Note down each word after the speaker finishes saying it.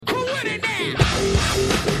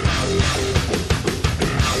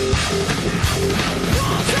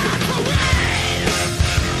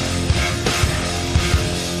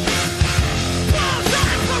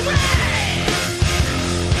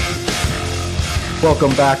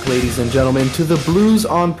Welcome back, ladies and gentlemen, to the Blues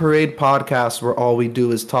on Parade podcast, where all we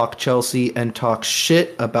do is talk Chelsea and talk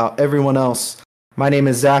shit about everyone else. My name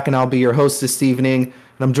is Zach, and I'll be your host this evening. And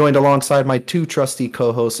I'm joined alongside my two trusty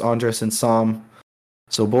co-hosts, Andres and Sam.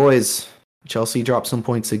 So, boys, Chelsea dropped some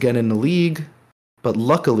points again in the league, but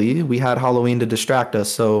luckily we had Halloween to distract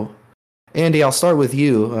us. So, Andy, I'll start with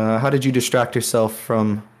you. How did you distract yourself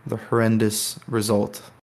from the horrendous result?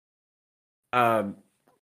 Um,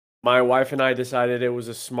 my wife and I decided it was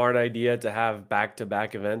a smart idea to have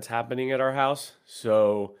back-to-back events happening at our house.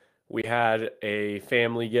 So we had a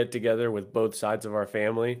family get together with both sides of our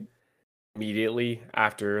family immediately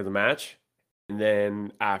after the match. And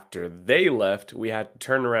then after they left, we had to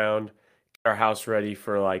turn around, get our house ready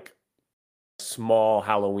for like a small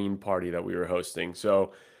Halloween party that we were hosting.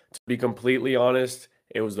 So to be completely honest,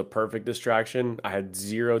 it was the perfect distraction. I had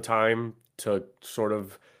zero time to sort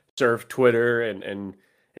of surf Twitter and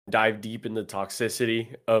dive deep into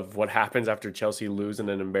toxicity of what happens after Chelsea lose in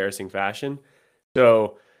an embarrassing fashion.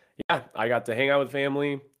 So, yeah, I got to hang out with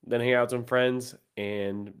family, then hang out with some friends,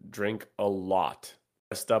 and drink a lot.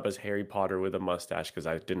 Dressed up as Harry Potter with a mustache because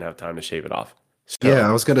I didn't have time to shave it off. Yeah, I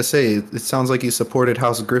So, was gonna say it sounds like you supported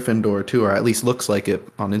House Gryffindor too, or at least looks like it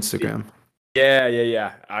on Instagram.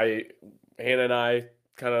 yeah. Hannah and I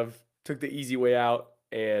kind of took the easy way out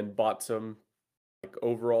and bought some like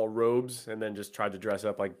overall robes, and then just tried to dress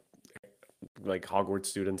up like Hogwarts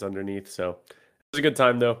students underneath. So it was a good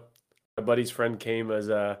time though. My buddy's friend came as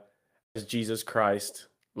Jesus Christ,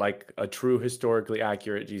 like a true historically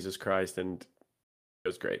accurate Jesus Christ, and it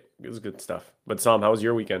was great. It was good stuff. But Sam, how was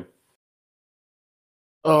your weekend?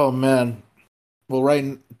 Oh man.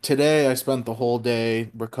 Well, today I spent the whole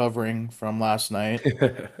day recovering from last night.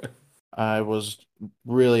 I was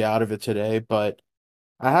really out of it today, but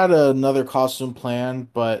I had another costume plan,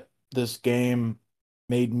 but this game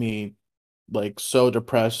made me like so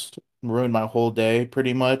depressed, ruined my whole day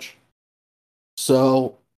pretty much.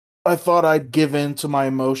 So I thought I'd give in to my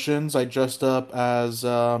emotions. I dressed up as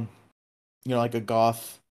like a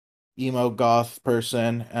emo goth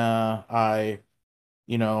person. I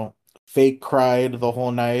you know, fake cried the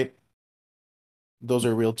whole night. Those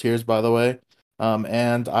are real tears, by the way.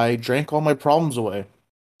 And I drank all my problems away.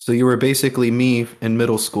 So you were basically me in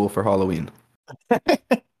middle school for Halloween.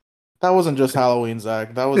 That wasn't just Halloween,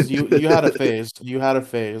 Zach. That was you. You had a phase. You had a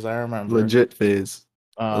phase. I remember. Legit phase.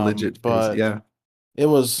 A legit phase. But Yeah. it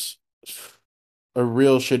was a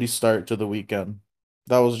real shitty start to the weekend.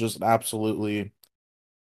 That was just absolutely,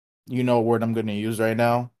 you know, what word I'm going to use right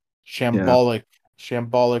now. Yeah.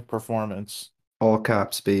 Shambolic performance. All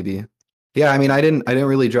caps, baby. Yeah, I mean, I didn't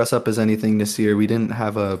really dress up as anything this year. We didn't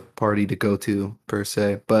have a party to go to per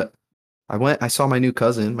se, but I saw my new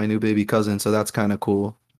cousin, my new baby cousin, so that's kind of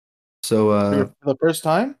cool. So For the first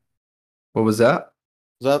time? what was that?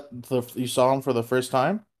 Is you saw him for the first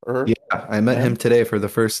time? Or Yeah, her? I met him Him? today for the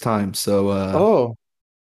first time. So Oh,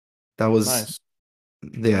 that was nice.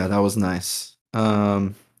 yeah, that was nice.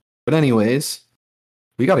 But anyways,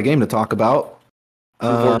 we got a game to talk about.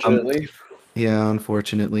 Um, Unfortunately. yeah,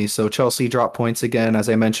 unfortunately. So Chelsea dropped points again, as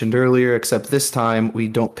I mentioned earlier, except this time we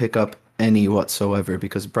don't pick up any whatsoever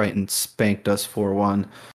because Brighton spanked us 4-1.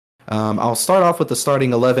 I'll start off with the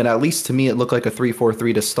starting 11. At least to me, it looked like a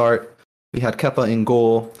 3-4-3 to start. We had Kepa in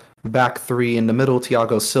goal, back three in the middle,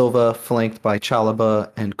 Thiago Silva, flanked by Chalaba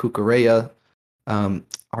and Cucurella.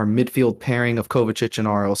 Our midfield pairing of Kovacic and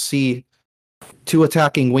RLC. Two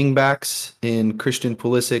attacking wingbacks in Christian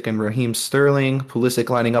Pulisic and Raheem Sterling. Pulisic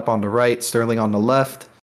lining up on the right, Sterling on the left.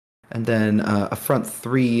 And then a front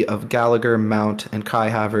three of Gallagher, Mount, and Kai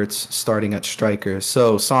Havertz starting at striker.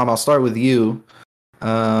 So, Sam, I'll start with you.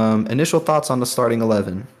 Initial thoughts on the starting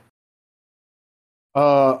 11?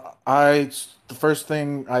 The first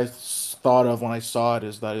thing thought of when I saw it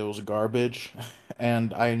is that it was garbage,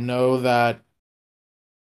 and I know that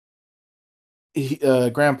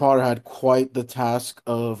Graham Potter had quite the task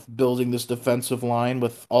of building this defensive line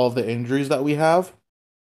with all of the injuries that we have,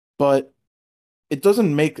 but it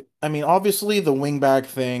doesn't make. I mean, obviously the wingback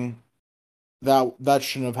thing that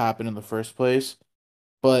shouldn't have happened in the first place.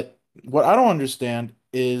 But what I don't understand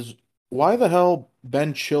is why the hell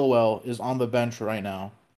Ben Chilwell is on the bench right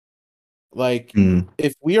now. Like, Hmm.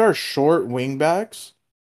 if we are short wingbacks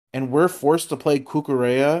and we're forced to play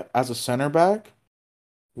Cucurella as a center back,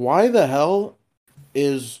 why the hell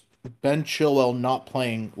is Ben Chilwell not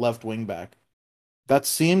playing left wing back? That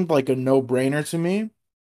seemed like a no-brainer to me.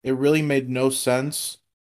 It really made no sense.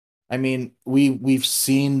 I mean, we've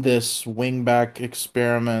seen this wingback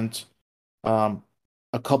experiment um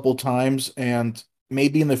a couple times, and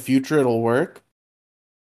maybe in the future it'll work.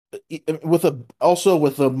 with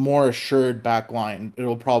a more assured back line,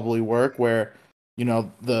 it'll probably work where,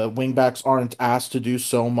 the wingbacks aren't asked to do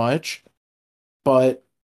so much. But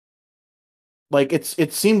like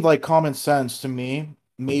it seemed like common sense to me.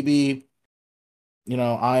 Maybe,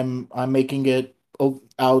 I'm making it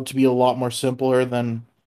out to be a lot more simpler than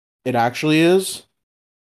it actually is.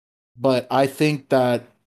 But I think that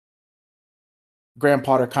Graham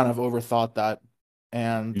Potter kind of overthought that.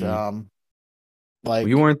 And Mm. Well, like,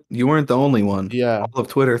 you weren't the only one. yeah. All of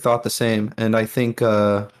Twitter thought the same, and I think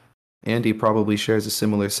Andy probably shares a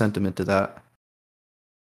similar sentiment to that.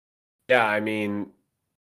 Yeah, I mean,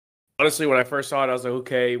 honestly, when I first saw it, I was like,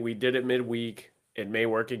 okay, we did it midweek. It may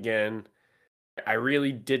work again. I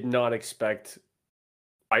really did not expect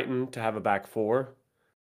Brighton to have a back four.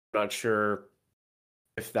 I'm not sure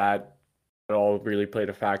if that at all really played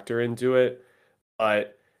a factor into it.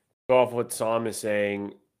 But go off what Sam is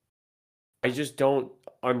saying, I just don't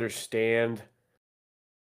understand.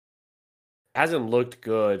 It hasn't looked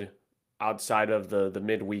good outside of the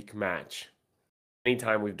midweek match.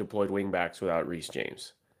 Anytime we've deployed wingbacks without Reece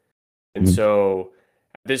James. And so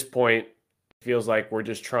at this point, it feels like we're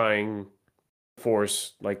just trying to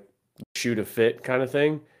force like shoot a fit kind of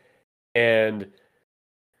thing. And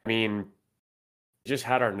I mean, just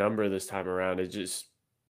had our number this time around. It just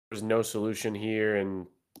there's no solution here, and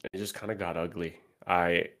it just kind of got ugly.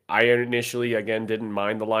 I initially again didn't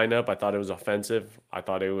mind the lineup. I thought it was offensive. I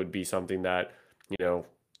thought it would be something that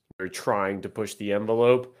we're trying to push the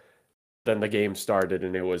envelope. Then the game started,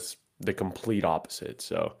 and it was the complete opposite.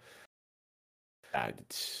 So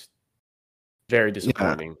it's very Yeah,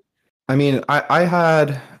 disappointing. I mean, I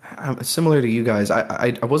had similar to you guys.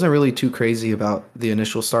 I wasn't really too crazy about the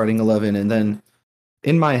initial starting 11, and then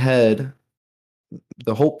in my head,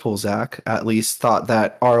 the hopeful Zach at least thought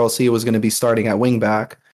that RLC was going to be starting at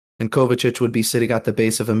wingback, and Kovacic would be sitting at the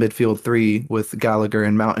base of a midfield three with Gallagher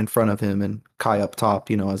and Mount in front of him, and Kai up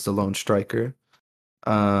top, as the lone striker.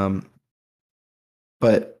 Um,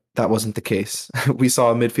 but that wasn't the case. We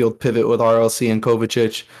saw a midfield pivot with RLC and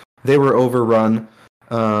Kovacic. They were overrun.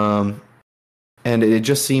 Um, and it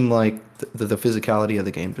just seemed like the physicality of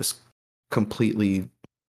the game just completely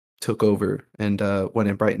took over and went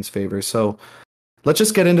in Brighton's favor. So let's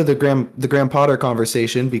just get into the Graham Potter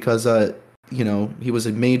conversation because he was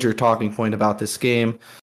a major talking point about this game.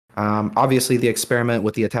 Obviously, the experiment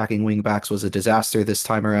with the attacking wingbacks was a disaster this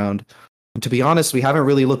time around. And to be honest, we haven't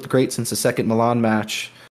really looked great since the second Milan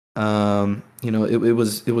match. It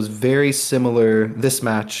was very similar this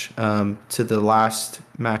match to the last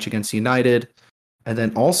match against United, and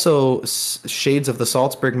then also shades of the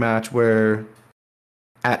Salzburg match, where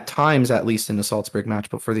at times, at least in the Salzburg match,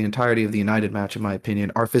 but for the entirety of the United match, in my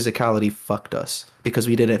opinion, our physicality fucked us because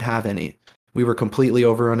we didn't have any. We were completely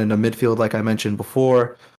overrun in the midfield, like I mentioned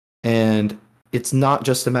before, and it's not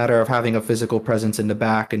just a matter of having a physical presence in the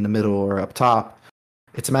back, in the middle, or up top.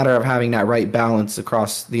 It's a matter of having that right balance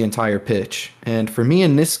across the entire pitch. And for me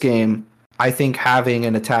in this game, I think having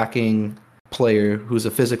an attacking player who's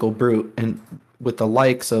a physical brute and with the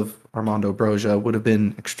likes of Armando Broja would have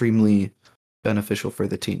been extremely beneficial for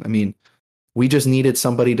the team. I mean, we just needed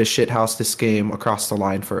somebody to shithouse this game across the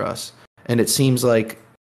line for us. And it seems like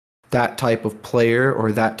that type of player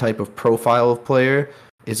or that type of profile of player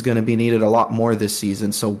is going to be needed a lot more this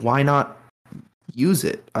season. So why not use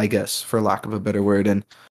it, I guess, for lack of a better word? And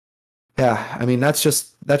yeah, I mean that's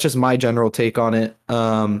just my general take on it.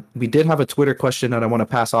 We did have a Twitter question that I want to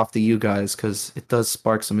pass off to you guys because it does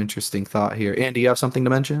spark some interesting thought here. Andy, you have something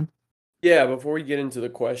to mention? Yeah, before we get into the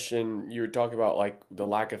question, you were talking about like the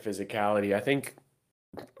lack of physicality. I think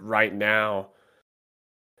right now,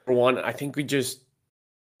 for one, I think we just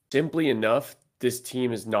simply enough, this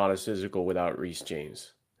team is not as physical without Reece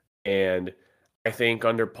James. And I think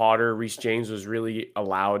under Potter, Reece James was really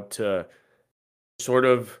allowed to sort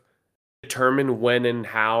of determine when and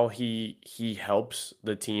how he helps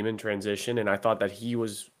the team in transition. And I thought that he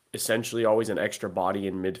was essentially always an extra body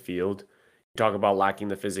in midfield. You talk about lacking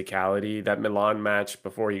the physicality. That Milan match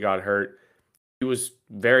before he got hurt, he was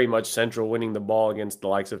very much central, winning the ball against the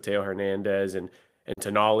likes of Teo Hernandez and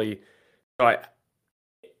Tonali. So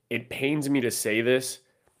it pains me to say this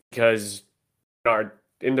because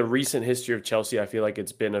in the recent history of Chelsea, I feel like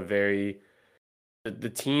it's been a very the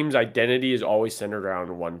team's identity is always centered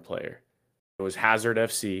around one player. It was Hazard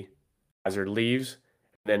FC. Hazard leaves,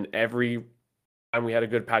 and then every time we had a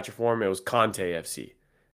good patch of form, it was Conte FC.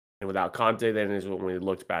 And without Conte, then is when we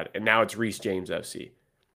looked bad. And now it's Reece James FC.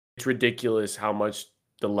 It's ridiculous how much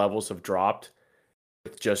the levels have dropped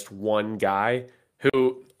with just one guy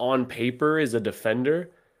who, on paper, is a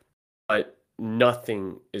defender, but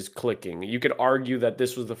nothing is clicking. You could argue that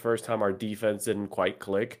this was the first time our defense didn't quite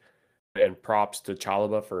click, and props to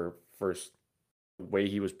Chalaba for the way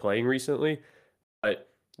he was playing recently. But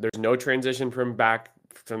there's no transition from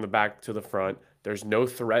the back to the front. There's no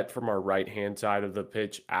threat from our right hand side of the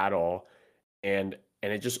pitch at all, and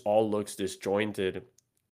it just all looks disjointed.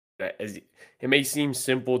 It may seem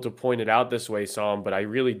simple to point it out this way, Sam, but I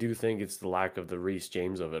really do think it's the lack of the Reece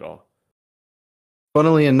James of it all.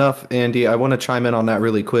 Funnily enough, Andy, I want to chime in on that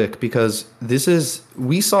really quick because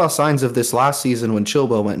we saw signs of this last season when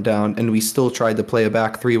Chilwell went down, and we still tried to play a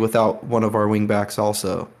back three without one of our wing backs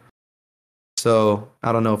also. So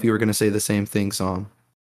I don't know if you were going to say the same thing, Sam.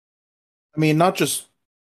 I mean, not just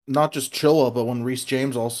Chilwell, but when Reece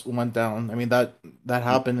James also went down, I mean that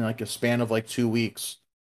happened in like a span of like 2 weeks.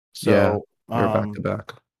 So we're back to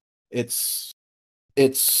back. It's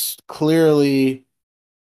clearly,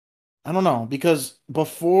 I don't know, because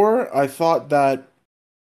before I thought that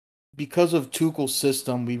because of Tuchel's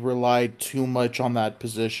system, we relied too much on that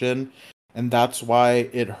position, and that's why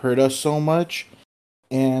it hurt us so much.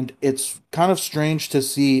 And it's kind of strange to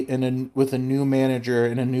see with a new manager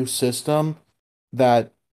in a new system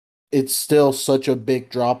that it's still such a big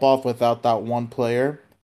drop off without that one player.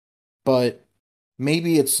 But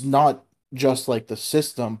maybe it's not just like the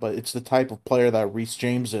system, but it's the type of player that Reece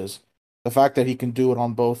James is. The fact that he can do it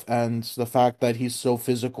on both ends, the fact that he's so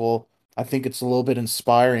physical, I think it's a little bit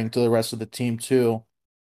inspiring to the rest of the team too.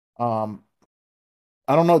 Um,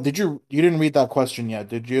 I don't know. You didn't read that question yet,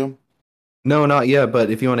 did you? No, not yet, but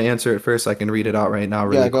if you want to answer it first, I can read it out right now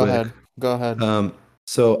really Go quick. ahead. Go ahead.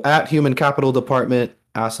 So at Human Capital Department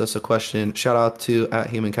asked us a question. Shout out to at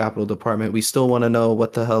Human Capital Department. We still want to know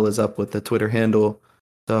what the hell is up with the Twitter handle.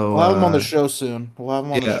 So we'll have him on the show soon.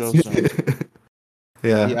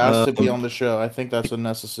 Yeah. He asked to be on the show. I think that's a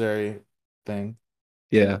necessary thing.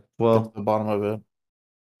 Yeah. Well, at the bottom of it.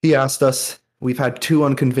 He asked us, we've had 2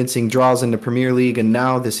 unconvincing draws in the Premier League and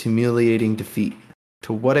now this humiliating defeat.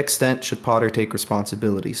 To what extent should Potter take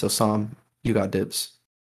responsibility? So, Sam, you got dibs.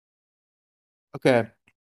 Okay.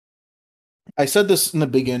 I said this in the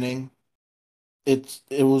beginning. It's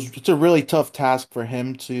a really tough task for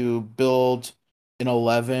him to build an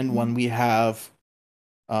 11 when we have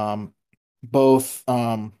both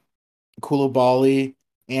Koulibaly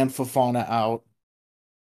and Fofana out.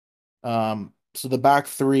 So the back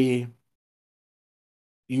three,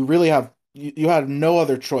 you really have you had no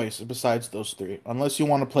other choice besides those three, unless you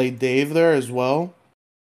want to play Dave there as well,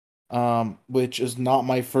 which is not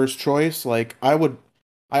my first choice. Like I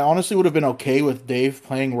honestly would have been okay with Dave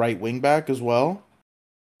playing right wing back as well,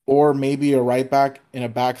 or maybe a right back in a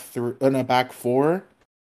back four,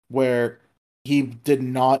 where he did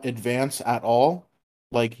not advance at all.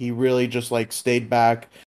 Like he really just like stayed back.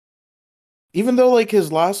 Even though like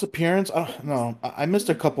his last appearance, I don't know, I missed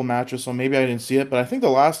a couple matches, so maybe I didn't see it. But I think the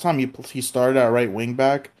last time he started at right wing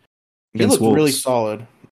back, he looked really solid.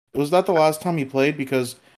 Was that the last time he played?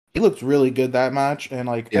 Because he looked really good that match, and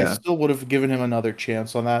like I still would have given him another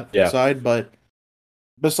chance on that side. But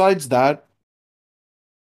besides that,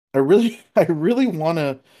 I really want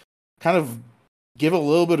to kind of give a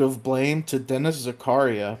little bit of blame to Dennis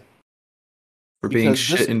Zakaria for being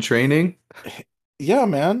shit in training. Yeah,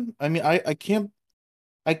 man. I mean, I can't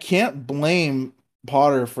blame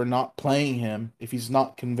Potter for not playing him if he's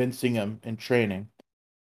not convincing him in training.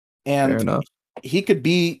 And fair enough. He could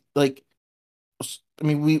be like, I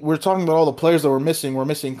mean, we're talking about all the players that we're missing. We're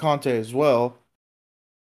missing Conte as well.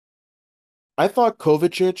 I thought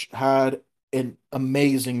Kovacic had an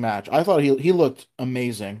amazing match. I thought he looked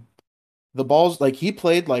amazing. The balls, like he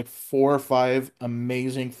played like 4 or 5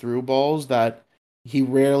 amazing through balls that he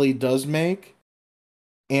rarely does make.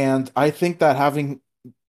 And I think that having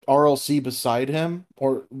RLC beside him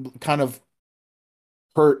or kind of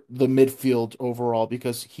hurt the midfield overall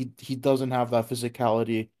because he doesn't have that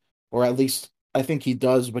physicality, or at least I think he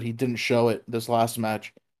does, but he didn't show it this last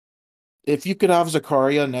match. If you could have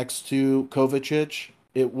Zakaria next to Kovacic,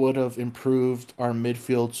 it would have improved our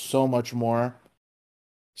midfield so much more.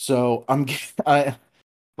 So I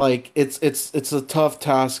like it's a tough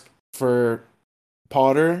task for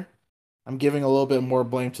Potter. I'm giving a little bit more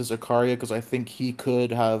blame to Zakaria because I think he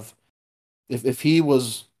could have, if he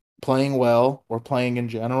was playing well or playing in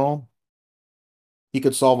general, he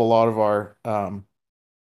could solve a lot of our of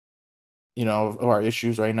our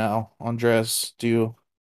issues right now. Andres, do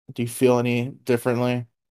you feel any differently?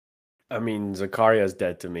 I mean, Zakaria's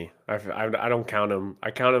dead to me. I don't count him.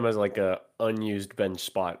 I count him as like a unused bench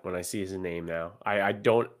spot when I see his name now. I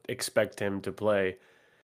don't expect him to play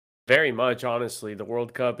very much, honestly. The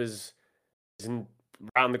World Cup is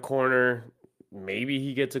around the corner. maybe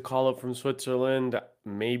he gets a call up from Switzerland.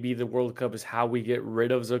 Maybe the World Cup is how we get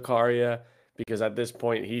rid of Zakaria, because at this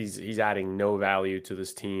point he's adding no value to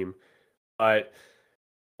this team. But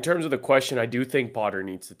in terms of the question, I do think Potter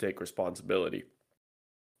needs to take responsibility.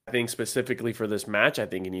 I think specifically for this match, I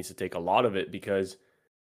think he needs to take a lot of it, because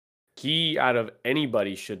he, out of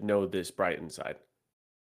anybody, should know this Brighton side.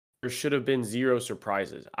 There should have been zero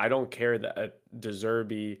surprises. I don't care that De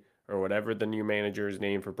Zerbi, or whatever the new manager's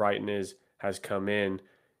name for Brighton is, has come in.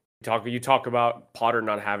 You talk about Potter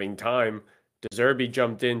not having time. De Zerbi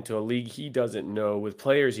jumped into a league he doesn't know, with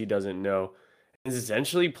players he doesn't know, and is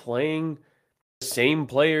essentially playing the same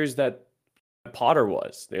players that Potter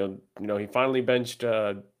was. He finally benched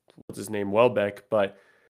what's his name, Welbeck, but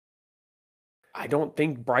I don't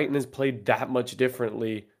think Brighton has played that much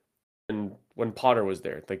differently than when Potter was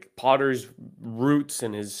there. Like, Potter's roots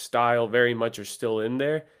and his style very much are still in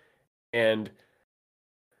there, and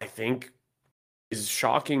I think it's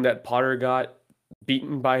shocking that Potter got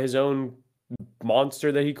beaten by his own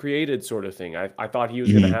monster that he created, sort of thing. I thought he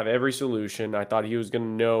was going to have every solution. I thought he was going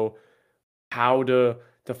to know how to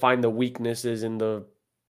find the weaknesses in the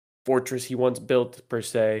fortress he once built, per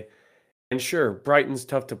se. And sure, Brighton's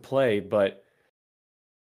tough to play, but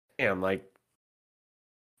damn, like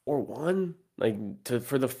 4-1, like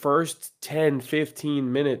for the first 10,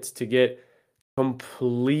 15 minutes to get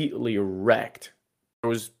completely wrecked. There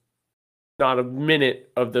was not a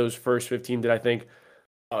minute of those first 15 did I think,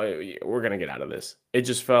 oh, we're going to get out of this. It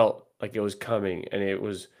just felt like it was coming, and it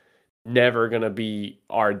was never going to be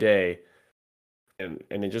our day. And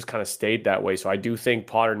it just kind of stayed that way. So I do think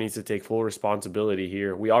Potter needs to take full responsibility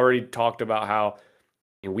here. We already talked about how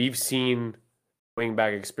we've seen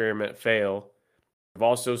wingback experiment fail. We've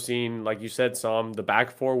also seen, like you said, Sam, the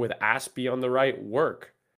back four with Aspie on the right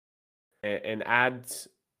work and add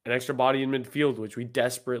an extra body in midfield, which we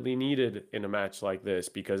desperately needed in a match like this.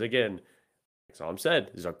 Because again, like Sam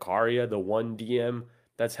said, Zakaria, the one DM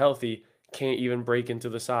that's healthy, can't even break into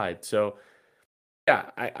the side. So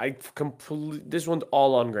yeah, I completely, this one's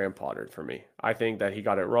all on Graham Potter for me. I think that he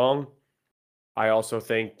got it wrong. I also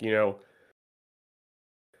think,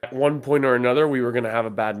 at one point or another, we were going to have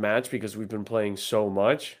a bad match because we've been playing so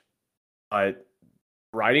much. But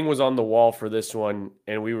writing was on the wall for this one,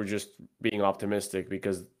 and we were just being optimistic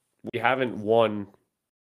because we haven't won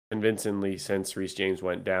convincingly since Reece James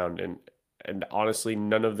went down. And honestly,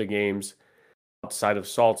 none of the games outside of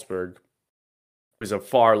Salzburg was a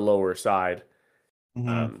far lower side.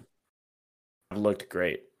 Looked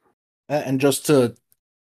great. And just to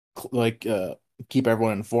keep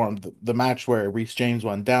everyone informed, the match where Reece James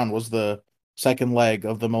went down was the second leg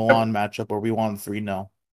of the Milan matchup where we won 3-0.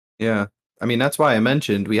 Yeah. I mean, that's why I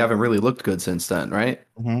mentioned we haven't really looked good since then, right?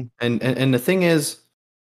 And the thing is,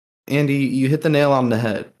 Andy, you hit the nail on the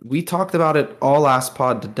head. We talked about it all last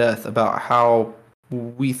pod to death about how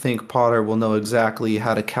we think Potter will know exactly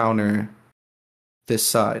how to counter this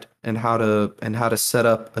side and how to set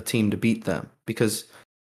up a team to beat them. Because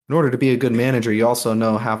in order to be a good manager, you also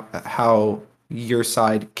know how your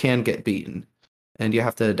side can get beaten, and you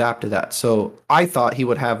have to adapt to that. So I thought he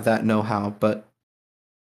would have that know-how, but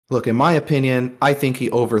look, in my opinion, I think he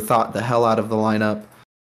overthought the hell out of the lineup.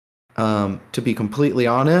 To be completely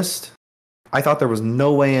honest, I thought there was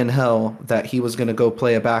no way in hell that he was going to go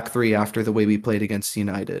play a back three after the way we played against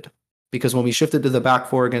United. Because when we shifted to the back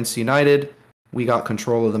four against United, we got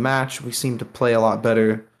control of the match. We seemed to play a lot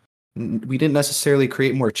better. We didn't necessarily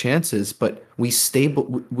create more chances, but we steadied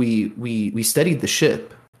the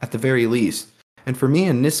ship at the very least. And for me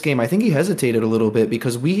in this game, I think he hesitated a little bit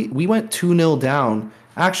because we went 2-0 down,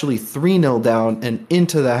 actually 3-0 down, and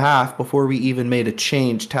into the half before we even made a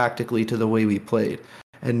change tactically to the way we played.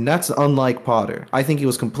 And that's unlike Potter. I think he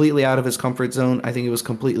was completely out of his comfort zone. I think he was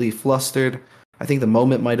completely flustered. I think the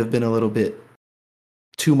moment might have been a little bit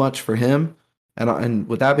too much for him. And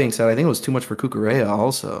with that being said, I think it was too much for Cucurella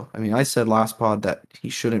also. I mean, I said last pod that he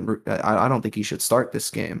shouldn't. I don't think he should start this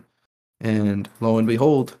game. And lo and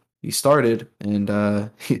behold, he started, and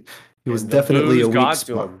he was definitely a weak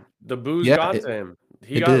spot. The booze got to him.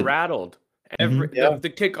 He got rattled.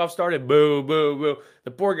 The kickoff started, boo, boo, boo.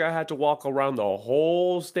 The poor guy had to walk around the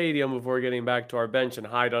whole stadium before getting back to our bench and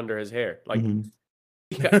hide under his hair. Like,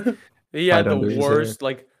 he had the worst.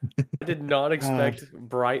 Like, I did not expect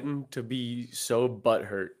Brighton to be so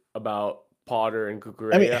butthurt about Potter and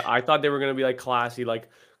Cucurella. I thought they were going to be like classy, like,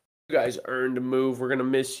 you guys earned a move. We're going to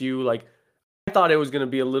miss you. Like, I thought it was going to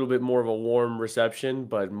be a little bit more of a warm reception,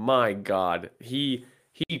 but my God, he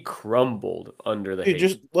crumbled under the hate.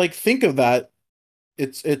 Just like think of that.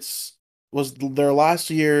 It's was their last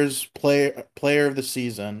year's player of the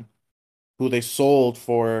season, who they sold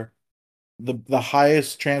for the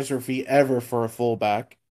highest transfer fee ever for a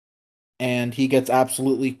fullback, and he gets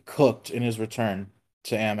absolutely cooked in his return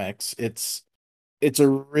to Amex. It's a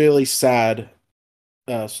really sad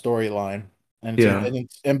storyline, and Yeah.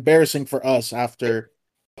 it's embarrassing for us after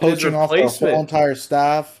And his poaching off our whole replacement, entire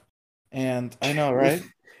staff. And I know, right?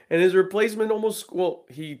 and his replacement almost, well,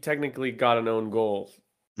 he technically got an own goal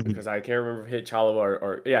Mhm. because I can't remember if it hit Chalaba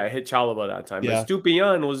or yeah, it hit Chalaba that time. But Yeah,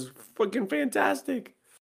 Stupian was fucking fantastic.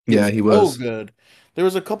 he Yeah, was he so was. good. There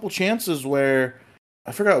was a couple chances where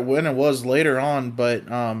I forgot when it was later on,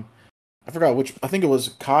 but I forgot which. I think it was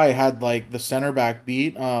Kai had like the center back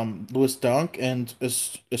beat Lewis Dunk, and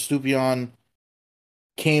Estupion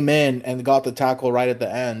came in and got the tackle right at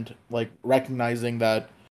the end, like recognizing that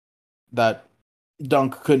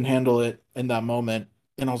Dunk couldn't handle it in that moment.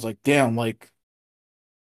 And I was like, damn, like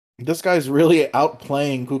this guy's really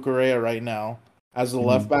outplaying Kukurea right now as a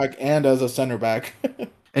left Mhm. back and as a center back.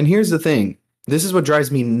 And here's the thing. This is what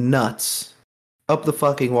drives me nuts up the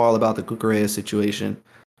fucking wall about the Kukurea situation.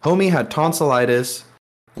 Homie had tonsillitis,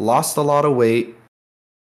 lost a lot of weight,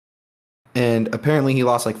 and apparently he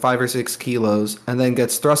lost like 5 or 6 kilos, and then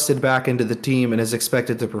gets thrusted back into the team and is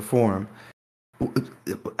expected to perform.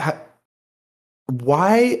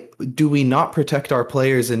 Why do we not protect our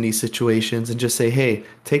players in these situations and just say, hey,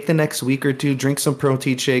 take the next week or two, drink some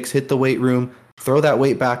protein shakes, hit the weight room, throw that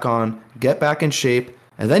weight back on, get back in shape,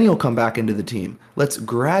 and then you'll come back into the team. Let's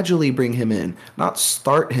gradually bring him in, not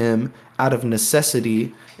start him out of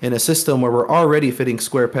necessity in a system where we're already fitting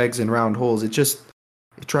square pegs in round holes. It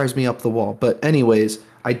drives me up the wall. But anyways,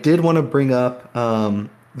 I did want to bring up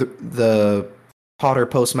the Potter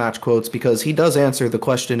post-match quotes because he does answer the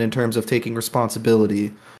question in terms of taking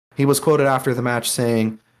responsibility. He was quoted after the match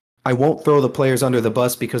saying, "I won't throw the players under the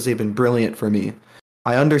bus because they've been brilliant for me.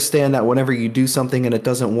 I understand that whenever you do something and it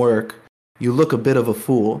doesn't work, you look a bit of a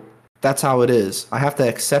fool. That's how it is. I have to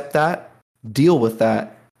accept that, deal with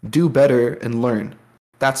that, do better, and learn.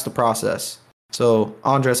 That's the process." So,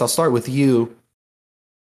 Andres, I'll start with you.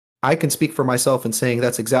 I can speak for myself in saying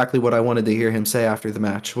that's exactly what I wanted to hear him say after the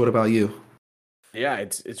match. What about you? Yeah,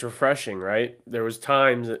 it's refreshing, right? There was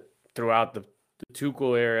times throughout the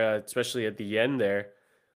Tuchel era, especially at the end there,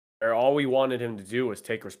 where all we wanted him to do was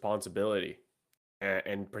take responsibility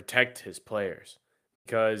and protect his players.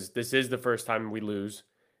 Because this is the first time we lose.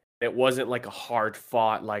 It wasn't like a hard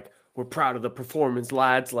fought, like, we're proud of the performance,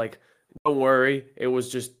 lads. Like, don't worry. It was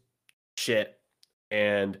just shit.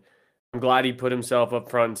 And I'm glad he put himself up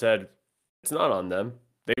front and said, it's not on them.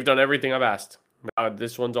 They've done everything I've asked. Now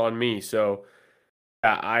this one's on me. So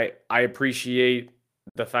yeah, I appreciate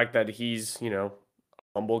the fact that he's, a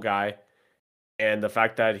humble guy and the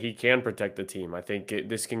fact that he can protect the team. I think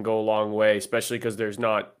this can go a long way, especially because there's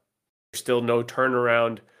still no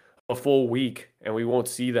turnaround a full week, and we won't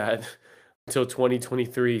see that until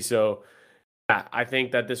 2023. So yeah, I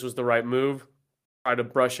think that this was the right move. Try to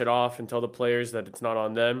brush it off and tell the players that it's not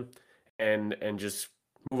on them, and just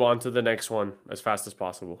move on to the next one as fast as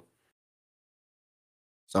possible.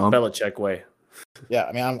 So, Belichick way. Yeah,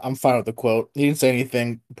 I mean, I'm fine with the quote. He didn't say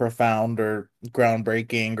anything profound or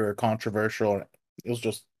groundbreaking or controversial. It was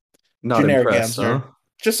just not generic impressed, huh? answer.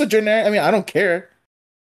 Just a generic. I mean, I don't care.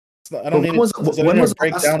 I But don't need to sit when here was and the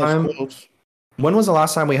break last down his time? quotes. When was the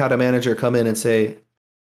last time we had a manager come in and say,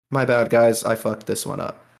 "My bad, guys, I fucked this one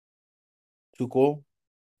up"? Too cool.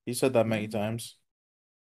 He said that many times.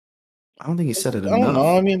 I don't think he said it I don't know.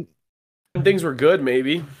 enough. I mean, When things were good,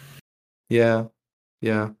 maybe. Yeah,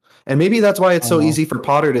 yeah, and maybe that's why I it's don't so know. easy for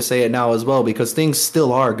Potter to say it now as well because things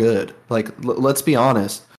still are good. Like, let's be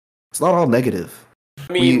honest, it's not all negative.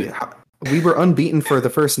 I We mean, we were unbeaten for the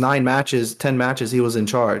first 9 matches, 10 matches he was in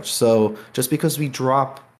charge. So just because we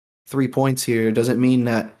drop 3 points here doesn't mean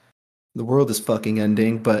that the world is fucking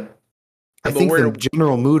ending. But I yeah, but think the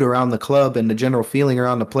general mood around the club and the general feeling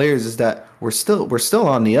around the players is that we're still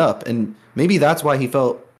on the up, and maybe that's why he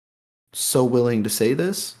felt so willing to say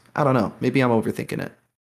this. I don't know. Maybe I'm overthinking it.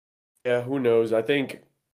 yeah, who knows? I think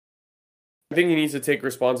he needs to take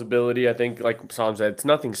responsibility. I think, like Sam said, it's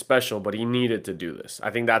nothing special, but he needed to do this. I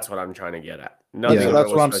think that's what I'm trying to get at. That's Nothing Yeah, of it that's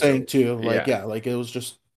what was I'm special. saying too. Like, Yeah, yeah, like it was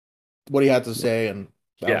just what he had to yeah, say, and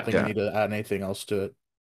I don't yeah. think we yeah, need to add anything else to it.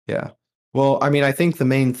 yeah. Well, I mean, I think the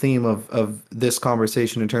main theme of this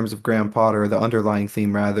conversation in terms of Graham Potter, the underlying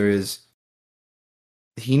theme rather, is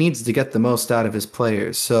he needs to get the most out of his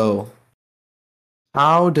players. So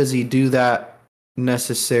how does he do that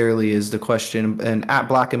necessarily is the question. And at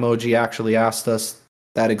Black Emoji actually asked us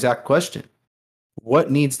that exact question.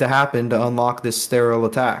 What needs to happen to unlock this sterile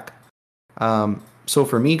attack? So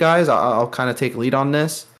for me, guys, I'll kind of take lead on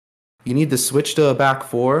this. You need to switch to a back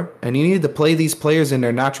four, and you need to play these players in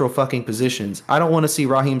their natural fucking positions. I don't want to see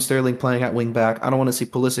Raheem Sterling playing at wing back. I don't want to see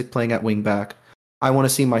Pulisic playing at wing back. I want to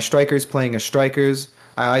see my strikers playing as strikers.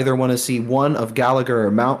 I either want to see one of Gallagher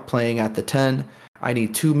or Mount playing at the 10. I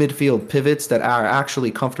need two midfield pivots that are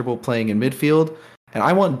actually comfortable playing in midfield. And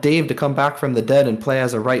I want Dave to come back from the dead and play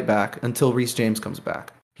as a right back until Reece James comes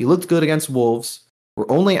back. He looked good against Wolves. We're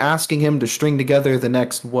only asking him to string together the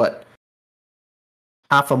next, what,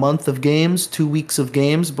 half a month of games, 2 weeks of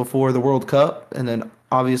games before the World Cup, and then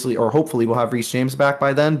obviously or hopefully we'll have Reece James back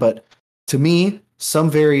by then. But to me, some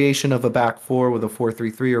variation of a back four with a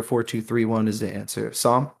 4-3-3 or 4-2-3-1 is the answer.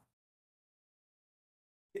 Sam?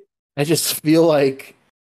 I just feel like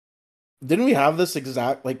didn't we have this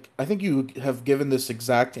exact like I think you have given this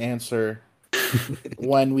exact answer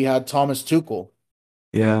when we had Thomas Tuchel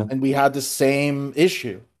Yeah. and we had the same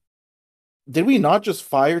issue. Did we not just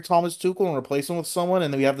fire Thomas Tuchel and replace him with someone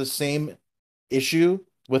and then we have the same issue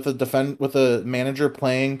with a manager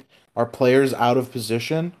playing our players out of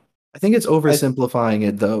position? I think it's oversimplifying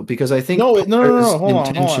it though, because I think No, Potter's hold on.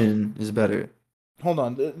 intention is better. Hold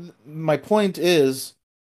on. My point is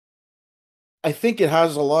I think it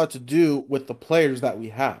has a lot to do with the players that we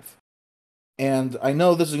have. And I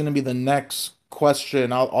know this is going to be the next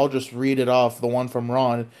question. I'll just read it off, the one from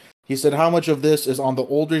Ron. He said, "How much of this is on the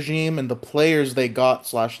old regime and the players they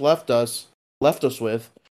got / left us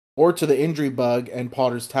with, or to the injury bug and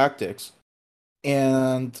Potter's tactics?"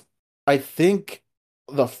 And I think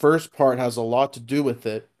the first part has a lot to do with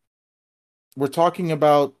it. We're talking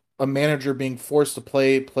about a manager being forced to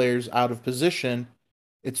play players out of position.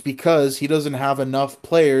 It's because he doesn't have enough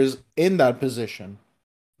players in that position,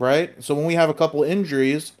 right? So when we have a couple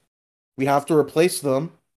injuries, we have to replace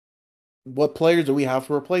them. What players do we have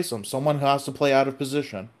to replace them? Someone who has to play out of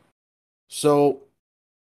position. So,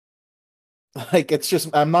 like, it's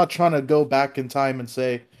just, I'm not trying to go back in time and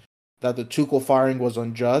say that the Tuchel firing was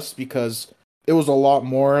unjust because it was a lot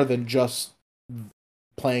more than just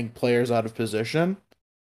playing players out of position.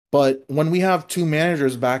 But when we have two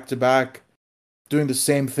managers back to back doing the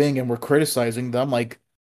same thing and we're criticizing them, like,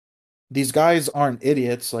 these guys aren't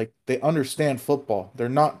idiots. Like, they understand football. They're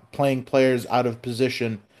not playing players out of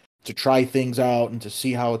position to try things out and to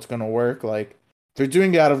see how it's going to work. Like, they're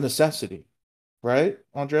doing it out of necessity, right,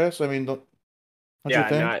 Andreas? I mean, don't you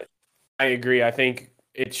think? No, I agree. I think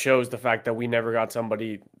it shows the fact that we never got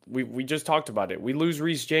somebody. We just talked about it. We lose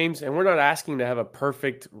Reece James, and we're not asking to have a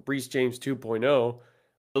perfect Reece James 2.0.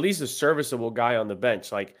 At least a serviceable guy on the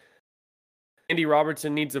bench. Like Andy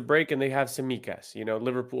Robertson needs a break, and they have Tsimikas.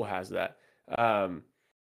 Liverpool has that.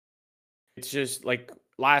 It's just like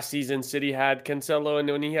last season, City had Cancelo, and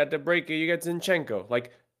when he had to break it, you get Zinchenko.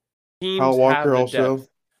 Like teams Kyle have Walker the also. depth.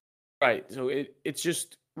 Right. So it's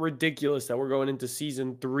just ridiculous that we're going into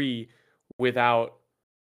season 3 without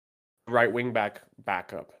right wing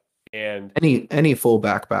backup. And Any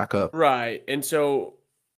fullback backup. right. And so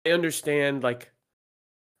I understand like,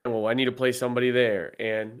 well, I need to play somebody there.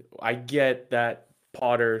 And I get that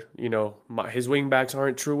Potter, his wing backs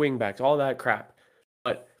aren't true wing backs, all that crap.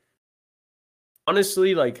 But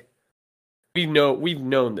honestly, like we've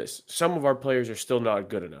known this. Some of our players are still not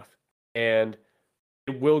good enough. And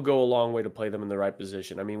it will go a long way to play them in the right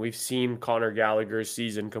position. I mean, we've seen Conor Gallagher's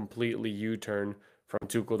season completely U-turn from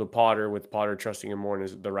Tuchel to Potter, with Potter trusting him more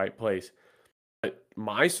in the right place. But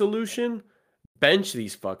my solution, bench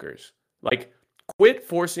these fuckers. Like, quit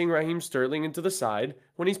forcing Raheem Sterling into the side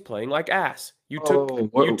when he's playing like ass. You took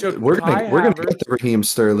We're Kai gonna Havertz. get the Raheem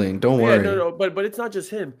Sterling. Don't Yeah, worry. no, but it's not just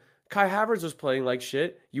him. Kai Havertz was playing like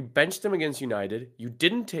shit. You benched him against United. You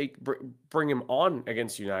didn't bring him on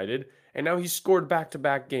against United, and now he's scored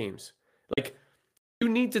back-to-back games. Like, you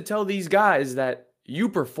need to tell these guys that you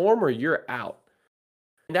perform or you're out.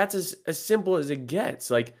 And that's as simple as it gets.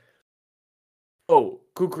 Like, oh,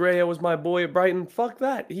 Cucurella was my boy at Brighton. Fuck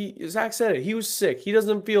that. Zach said it. He was sick. He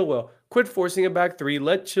doesn't feel well. Quit forcing a back three.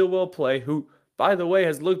 Let Chilwell play, who, by the way,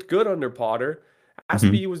 has looked good under Potter.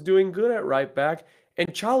 Aspie was doing good at right back.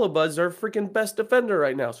 And Chalobah's our freaking best defender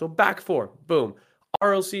right now. So back four. Boom.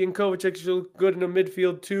 RLC and Kovacic still good in the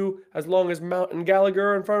midfield too, as long as Mount and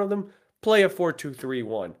Gallagher are in front of them. Play a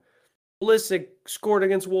 4-2-3-1. Pulisic scored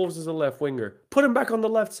against Wolves as a left winger. Put him back on the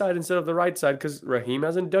left side instead of the right side because Raheem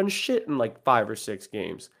hasn't done shit in like 5 or 6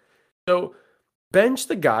 games. So bench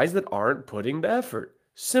the guys that aren't putting the effort.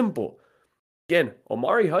 Simple. Again,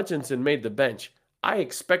 Omari Hutchinson made the bench. I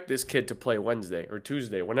expect this kid to play Wednesday or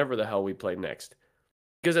Tuesday, whenever the hell we play next.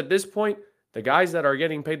 Because at this point, the guys that are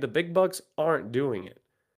getting paid the big bucks aren't doing it.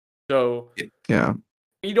 So Yeah.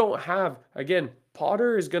 we don't have, again,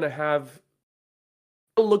 Potter is going to have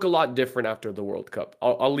it'll look a lot different after the World Cup.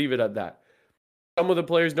 I'll leave it at that. Some of the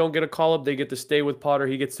players don't get a call up. They get to stay with Potter.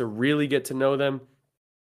 He gets to really get to know them.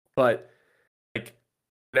 But like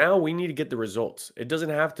now we need to get the results. It doesn't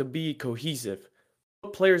have to be cohesive.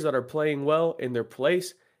 Put players that are playing well in their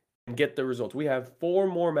place and get the results. We have 4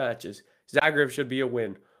 more matches. Zagreb should be a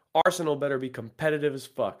win. Arsenal better be competitive as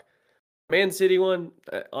fuck. Man City one,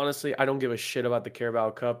 honestly, I don't give a shit about the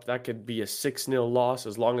Carabao Cup. That could be a 6-0 loss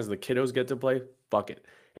as long as the kiddos get to play. Fuck it.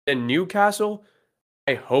 And Newcastle,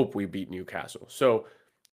 I hope we beat Newcastle. So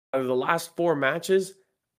out of the last 4 matches,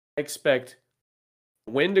 I expect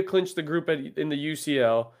win to clinch the group in the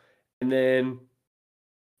UCL, and then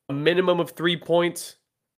a minimum of 3 points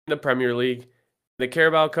in the Premier League. The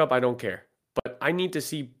Carabao Cup, I don't care. But I need to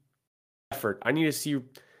see effort. I need to see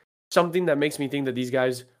something that makes me think that these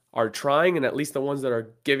guys are trying, and at least the ones that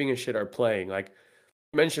are giving a shit are playing. Like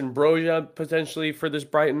you mentioned Broja potentially for this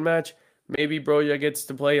Brighton match. Maybe Broja gets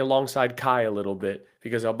to play alongside Kai a little bit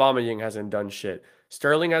because Aubameyang hasn't done shit.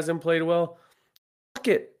 Sterling hasn't played well. Fuck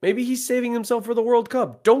it. Maybe he's saving himself for the World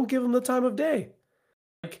Cup. Don't give him the time of day.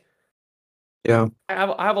 Like, Yeah. I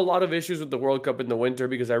have a lot of issues with the World Cup in the winter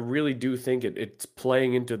because I really do think it's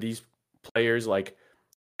playing into these players, like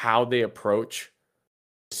how they approach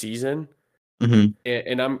the season. Mm-hmm.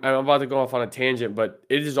 And I'm about to go off on a tangent, but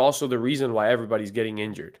it is also the reason why everybody's getting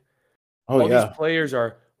injured. Oh All these yeah. players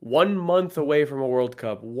are 1 month away from a World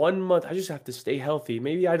Cup. 1 month. I just have to stay healthy.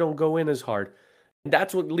 Maybe I don't go in as hard. And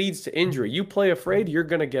that's what leads to injury. You play afraid, you're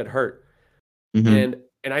gonna get hurt. Mm-hmm.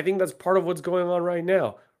 And I think that's part of what's going on right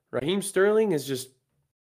now. Raheem Sterling is just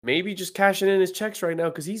maybe just cashing in his checks right now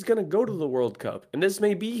because he's gonna go to the World Cup. And this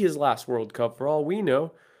may be his last World Cup for all we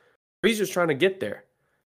know. He's just trying to get there.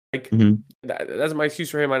 Like Mm-hmm. that's my excuse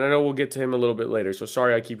for him. And I know we'll get to him a little bit later. So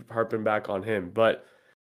sorry I keep harping back on him. But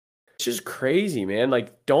it's just crazy, man.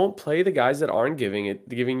 Like, don't play the guys that aren't giving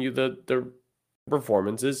you the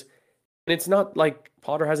performances. And it's not like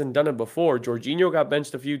Potter hasn't done it before. Jorginho got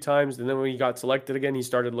benched a few times, and then when he got selected again, he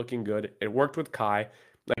started looking good. It worked with Kai.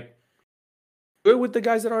 Like, good with the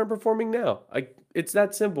guys that aren't performing now. Like, it's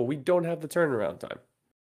that simple. We don't have the turnaround time.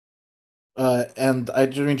 And I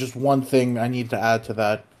mean, just one thing I need to add to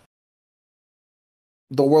that.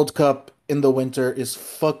 The World Cup in the winter is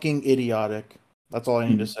fucking idiotic. That's all I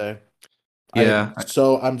need to say. Yeah.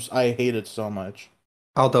 I hate it so much.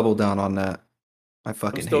 I'll double down on that. I I'm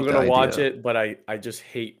fucking still hate the gonna watch idea. it, but I just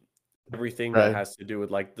hate everything that Right. has to do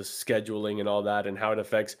with like the scheduling and all that and how it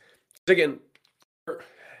affects. 'Cause again, I don't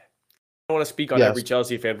want to speak on every Yes.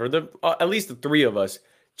 Chelsea fan. For the at least the 3 of us,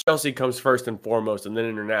 Chelsea comes first and foremost, and then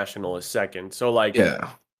international is second. So like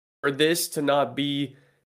Yeah. for this to not be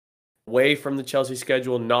away from the Chelsea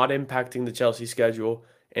schedule, not impacting the Chelsea schedule,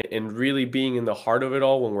 and really being in the heart of it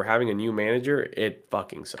all when we're having a new manager, it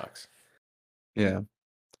fucking sucks. Yeah.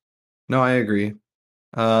 No, I agree.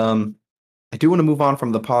 Um, I do want to move on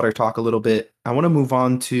from the Potter talk a little bit. I want to move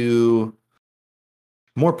on to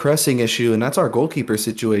more pressing issue, and that's our goalkeeper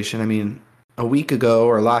situation. I mean, a week ago,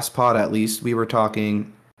 or last pod at least, we were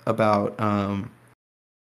talking about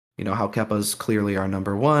how Kepa's clearly our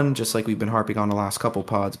number one, just like we've been harping on the last couple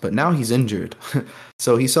pods. But now he's injured,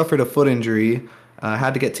 so he suffered a foot injury,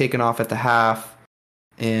 had to get taken off at the half,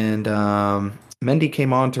 and Mendy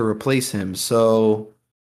came on to replace him. So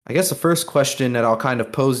I guess the first question that I'll kind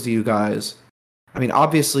of pose to you guys. I mean,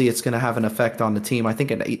 obviously, it's going to have an effect on the team. I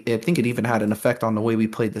think it even had an effect on the way we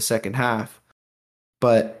played the second half.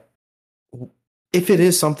 But if it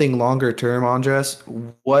is something longer term, Andres,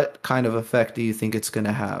 what kind of effect do you think it's going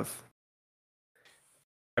to have?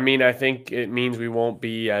 I mean, I think it means we won't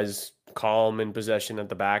be as calm in possession at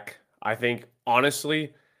the back. I think, honestly,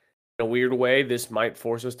 in a weird way, this might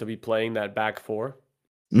force us to be playing that back 4.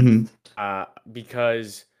 Mm-hmm.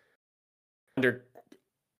 Because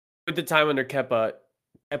with the time under Kepa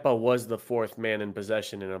was the 4th man in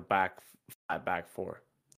possession in a back 4.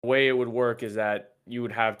 The way it would work is that you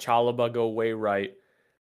would have Chalobah go way right,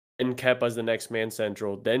 and Kepa's the next man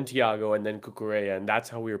central, then Thiago, and then Cucurella, and that's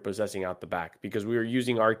how we were possessing out the back because we were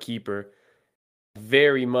using our keeper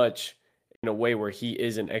very much in a way where he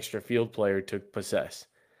is an extra field player to possess.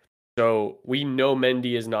 So we know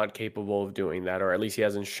Mendy is not capable of doing that, or at least he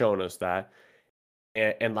hasn't shown us that.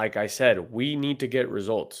 And like I said, we need to get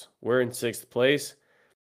results. We're in 6th place.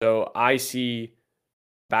 So I see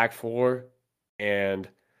back 4 and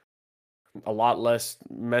a lot less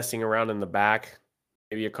messing around in the back.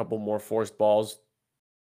 Maybe a couple more forced balls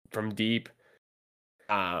from deep.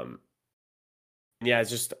 Yeah,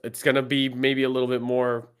 it's gonna be maybe a little bit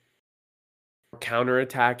more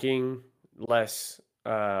counterattacking, less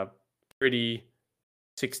pretty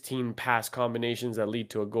 16 pass combinations that lead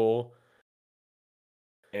to a goal.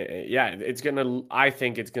 Yeah, I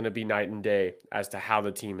think it's gonna be night and day as to how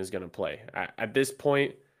the team is gonna play. At this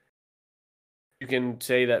point, you can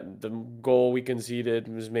say that the goal we conceded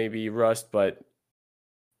was maybe rust, but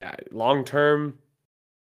long term,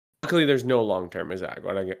 luckily there's no long term. Is that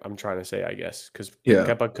what I'm trying to say? I guess because Yeah.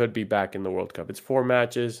 Kepa could be back in the World Cup. It's 4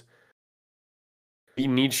 matches. We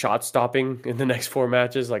need shot stopping in the next 4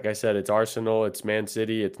 matches. Like I said, it's Arsenal, it's Man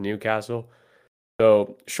City, it's Newcastle.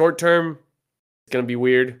 So short term, it's gonna be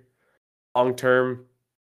weird. Long term,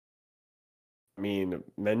 I mean,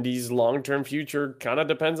 Mendy's long term future kind of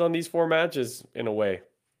depends on these 4 matches in a way.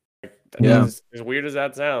 Yeah. As weird as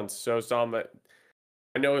that sounds. So Sam,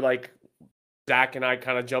 I know like Zach and I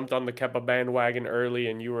kind of jumped on the Kepa bandwagon early,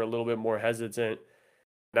 and you were a little bit more hesitant.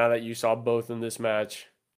 Now that you saw both in this match,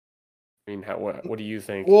 I mean, what do you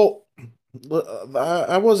think? Well,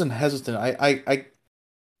 I wasn't hesitant.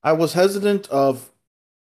 I was hesitant of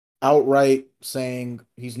outright saying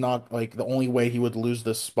he's not like the only way he would lose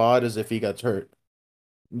this spot is if he gets hurt.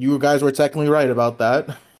 You guys were technically right about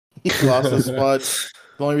that. He lost the spot.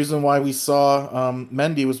 The only reason why we saw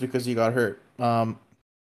Mendy was because he got hurt.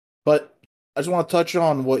 But I just want to touch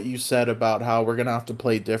on what you said about how we're gonna have to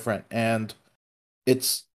play different, and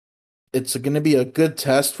it's it's going to be a good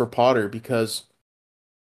test for Potter because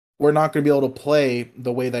we're not going to be able to play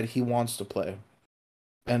the way that he wants to play,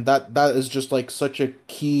 and that is just like such a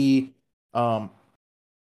key um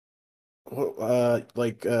I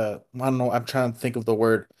don't know, I'm trying to think of the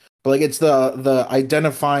word, but like it's the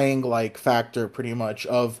identifying like factor pretty much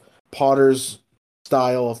of Potter's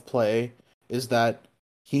style of play is that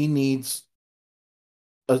he needs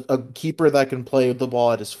a keeper that can play the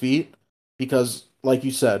ball at his feet because like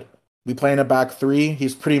you said, we play in a back three,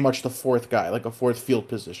 he's pretty much the fourth guy, like a fourth field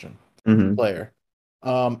position Hmm. player.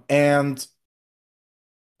 And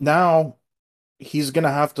now he's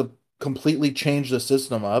gonna have to completely change the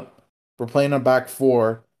system up. We're playing a back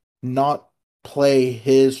four, not play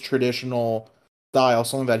his traditional style,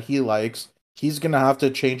 something that he likes. He's gonna have to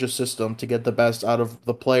change the system to get the best out of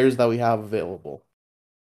the players that we have available.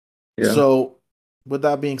 Yeah. So, with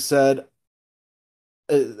that being said,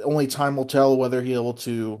 only time will tell whether he's able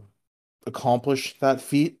to accomplish that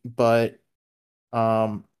feat. But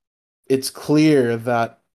um, it's clear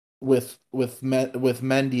that with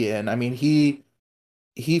Mendy in, I mean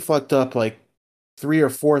he fucked up like 3 or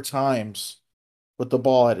 4 times with the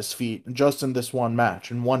ball at his feet just in this one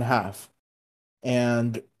match in one half,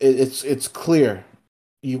 and it's clear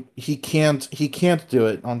he can't do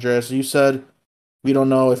it. Andreas, you said we don't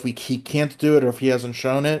know if he can't do it or if he hasn't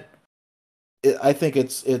shown it. I think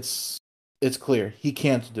it's clear he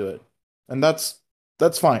can't do it, and that's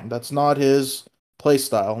fine. That's not his play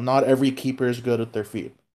style. Not every keeper is good at their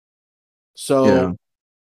feet. Yeah. So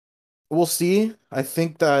we'll see. I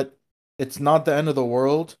think that it's not the end of the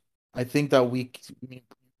world. I think that we've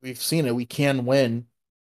seen it. We can win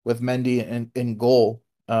with Mendy in goal.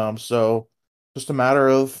 So just a matter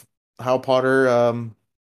of how Potter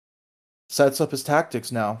sets up his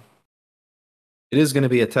tactics now. It is going to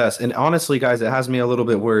be a test. And honestly, guys, it has me a little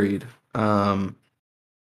bit worried. Um,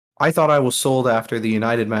 I thought I was sold after the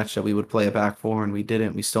United match that we would play a back four, and we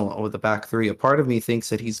didn't. We still went with a back three. A part of me thinks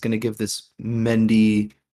that he's going to give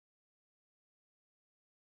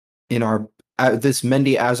in our this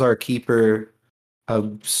Mendy as our keeper a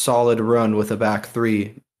solid run with a back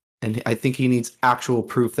three, and I think he needs actual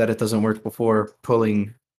proof that it doesn't work before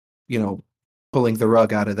you know, pulling the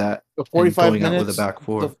rug out of that The and 45 going out with a minutes, back the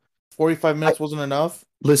four. 45 I, minutes wasn't enough.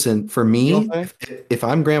 listen, for You don't me, think? if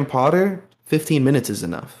I'm Graham Potter, 15 minutes is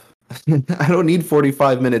enough. I don't need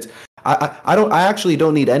 45 minutes. I actually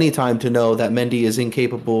don't need any time to know that Mendy is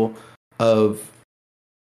incapable of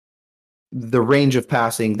the range of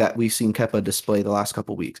passing that we've seen Kepa display the last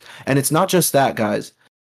couple weeks. And it's not just that, guys.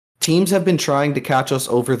 Teams have been trying to catch us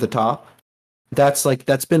over the top. That's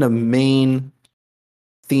been a main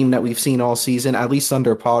theme that we've seen all season, at least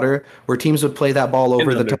under Potter, where teams would play that ball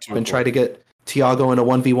over the top and try to get Thiago in a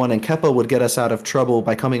 1v1, and Kepa would get us out of trouble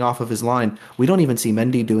by coming off of his line. We don't even see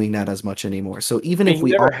Mendy doing that as much anymore. So even if He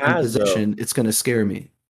we never are in has, though. position, it's going to scare me.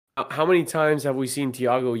 How many times have we seen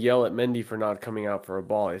Thiago yell at Mendy for not coming out for a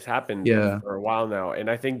ball? It's happened Yeah. for a while now, and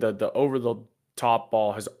I think that the over the top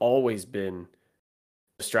ball has always been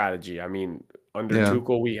a strategy. I mean, under Yeah.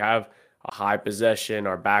 Tuchel, we have a high possession,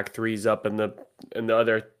 our back threes up in the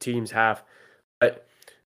other team's half. But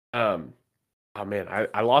oh man,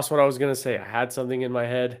 I lost what I was gonna say. I had something in my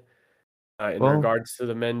head in Well, regards to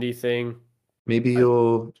the Mendy thing. maybe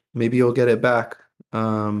you'll get it back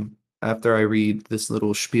after I read this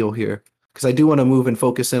little spiel here, because I do want to move and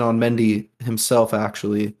focus in on Mendy himself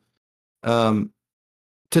actually. To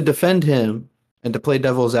defend him, and to play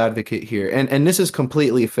devil's advocate here, and this is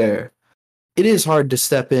completely fair, it is hard to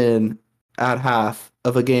step in at half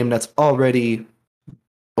of a game that's already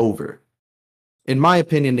over. In my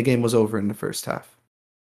opinion, the game was over in the first half.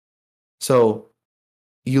 So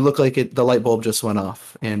you look like the light bulb just went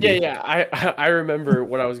off, Andy. Yeah. I remember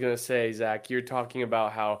what I was gonna say, Zach. You're talking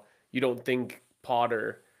about how you don't think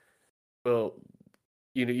Potter will,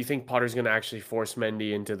 you think Potter's gonna actually force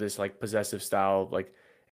Mendy into this like possessive style. Like,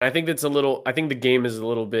 I think that's a little. I think the game is a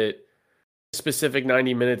little bit specific.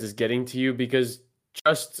 90 minutes is getting to you because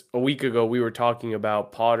just a week ago we were talking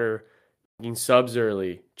about Potter making subs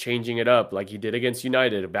early, changing it up like he did against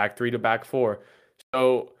United, a back three to back four.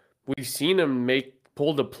 So we've seen him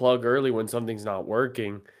pull the plug early when something's not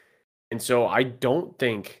working. And so I don't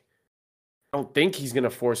think he's gonna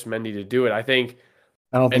force Mendy to do it. I think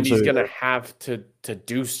Mendy's gonna have to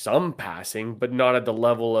do some passing, but not at the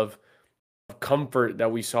level of comfort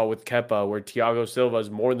that we saw with Kepa, where Thiago Silva is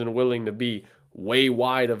more than willing to be way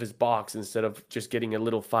wide of his box instead of just getting a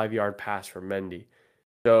little 5-yard pass from Mendy.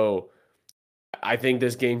 So I think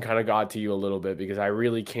this game kind of got to you a little bit because I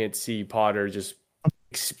really can't see Potter just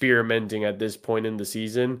experimenting at this point in the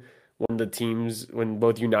season when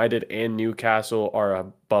both United and Newcastle are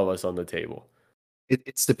above us on the table.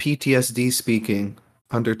 It's the PTSD speaking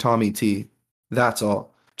under Tommy T. That's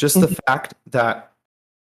all. Just the fact that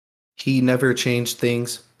he never changed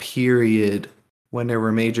things, period, when there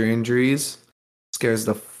were major injuries, scares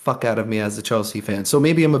the fuck out of me as a Chelsea fan. So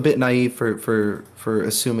maybe I'm a bit naive for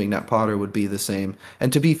assuming that Potter would be the same.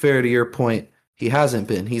 And to be fair to your point, he hasn't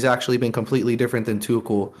been. He's actually been completely different than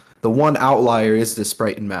Tuchel. The one outlier is this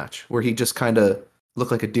Brighton match, where he just kind of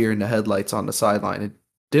looked like a deer in the headlights on the sideline. It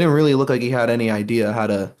didn't really look like he had any idea how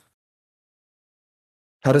to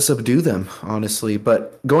subdue them, honestly.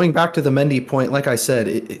 But going back to the Mendy point, like I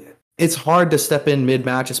said, it's hard to step in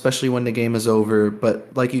mid-match, especially when the game is over. But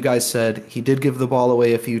like you guys said, he did give the ball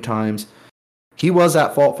away a few times. He was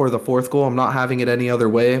at fault for the fourth goal. I'm not having it any other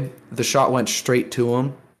way. The shot went straight to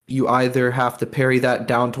him. You either have to parry that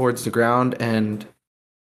down towards the ground and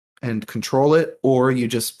control it, or you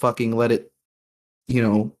just fucking let it,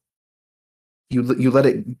 you let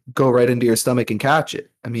it go right into your stomach and catch it.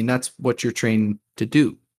 I mean, that's what you're trained to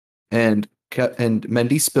do. And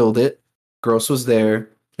Mendy spilled it. Gross was there.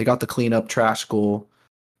 They got the cleanup trash goal.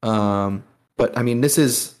 But I mean, this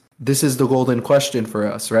is the golden question for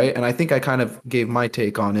us, right? And I think I kind of gave my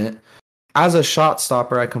take on it. As a shot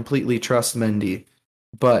stopper, I completely trust Mendy.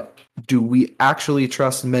 But do we actually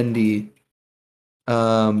trust Mendy?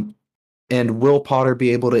 And will Potter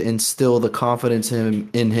be able to instill the confidence in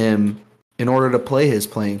him in order to play his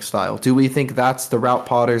playing style? Do we think that's the route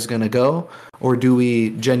Potter's going to go? Or do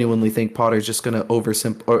we genuinely think Potter's just going to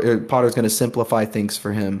Potter's going to simplify things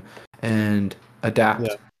for him and adapt?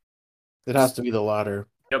 Yeah. It has to be the latter.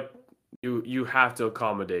 Yep. You have to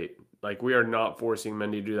accommodate. Like, we are not forcing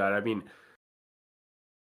Mendy to do that. I mean,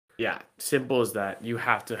 yeah, simple as that. You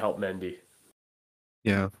have to help Mendy.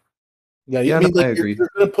 Yeah. Yeah, I mean, like, I agree.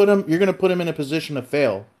 You're gonna put him in a position to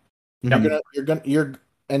fail. Mm-hmm.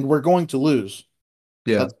 And we're going to lose.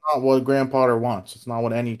 Yeah. That's not what Graham Potter wants. It's not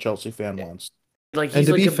what any Chelsea fan wants. Like,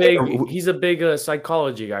 he's a big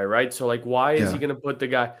psychology guy, right? So like, why is he gonna put the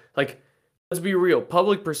guy, like, let's be real.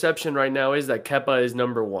 Public perception right now is that Kepa is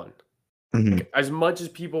number one. Mm-hmm. Like, as much as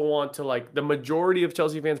people want to, like, the majority of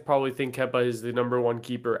Chelsea fans probably think Kepa is the number one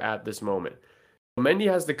keeper at this moment. Mendy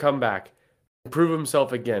has to come back and prove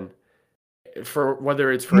himself again. For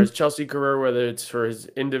whether it's for his Chelsea career, whether it's for his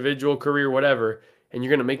individual career, whatever, and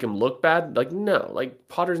you're gonna make him look bad, like, no, like,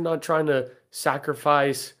 Potter's not trying to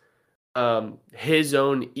sacrifice his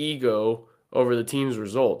own ego over the team's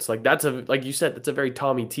results. Like, like you said, that's a very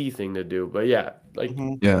Tommy T thing to do. But yeah, like,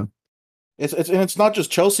 yeah, it's not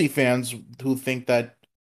just Chelsea fans who think that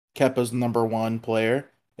Kepa's number one player.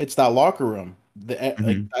 It's that locker room.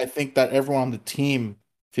 I think that everyone on the team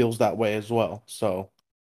feels that way as well. So.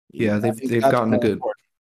 Yeah, they've gotten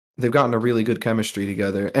they've gotten a really good chemistry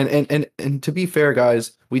together. And to be fair,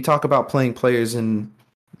 guys, we talk about playing players in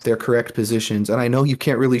their correct positions, and I know you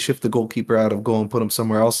can't really shift the goalkeeper out of goal and put him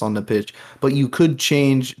somewhere else on the pitch, but you could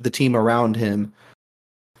change the team around him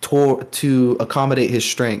to accommodate his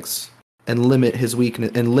strengths and limit his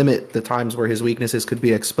weakness and limit the times where his weaknesses could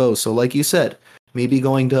be exposed. So like you said, maybe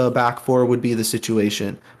going to a back four would be the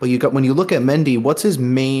situation. But when you look at Mendy, what's his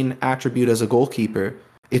main attribute as a goalkeeper?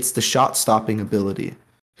 It's the shot stopping ability.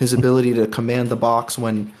 His ability to command the box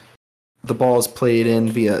when the ball is played in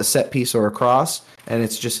via a set piece or a cross, and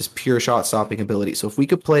it's just his pure shot stopping ability. So if we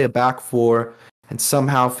could play a back four and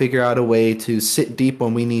somehow figure out a way to sit deep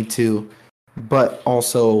when we need to, but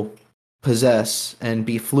also possess and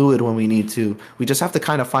be fluid when we need to. We just have to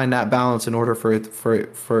kind of find that balance in order for it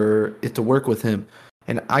to work with him.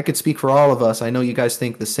 And I could speak for all of us. I know you guys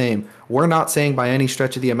think the same. We're not saying by any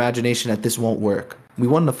stretch of the imagination that this won't work. We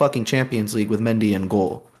won the fucking Champions League with Mendy in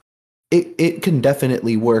goal. It can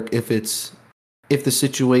definitely work if the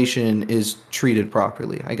situation is treated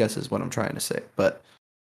properly, I guess is what I'm trying to say. But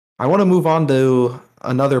I want to move on to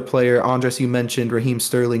another player. Andres, you mentioned Raheem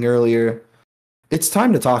Sterling earlier. It's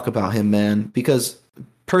time to talk about him, man, because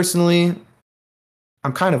personally,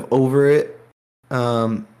 I'm kind of over it.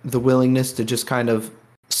 The willingness to just kind of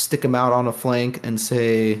stick him out on a flank and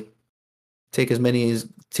say, take as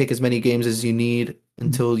many games as you need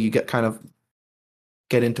until you get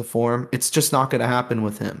into form. It's just not going to happen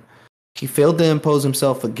with him. He failed to impose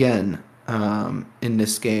himself again in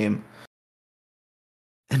this game.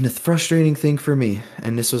 And the frustrating thing for me,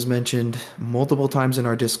 and this was mentioned multiple times in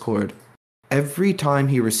our Discord, every time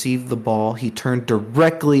he received the ball, he turned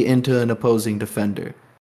directly into an opposing defender.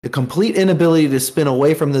 The complete inability to spin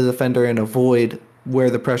away from the defender and avoid where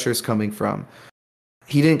the pressure is coming from.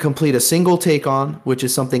 He didn't complete a single take on, which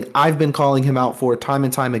is something I've been calling him out for time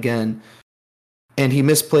and time again. And he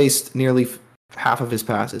misplaced nearly half of his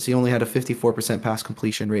passes. He only had a 54% pass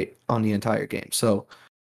completion rate on the entire game. So,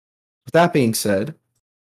 with that being said,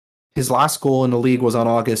 his last goal in the league was on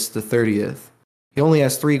August the 30th. He only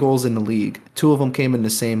has 3 goals in the league. 2 of them came in the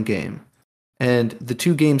same game. And the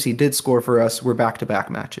 2 games he did score for us were back-to-back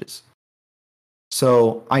matches.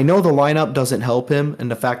 So I know the lineup doesn't help him,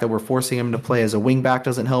 and the fact that we're forcing him to play as a wingback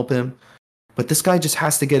doesn't help him. But this guy just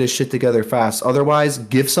has to get his shit together fast. Otherwise,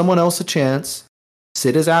 give someone else a chance,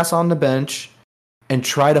 sit his ass on the bench, and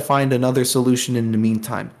try to find another solution in the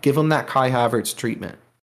meantime. Give him that Kai Havertz treatment.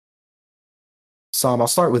 Sam, I'll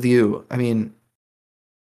start with you. I mean,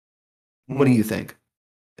 what do you think?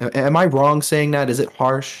 Am I wrong saying that? Is it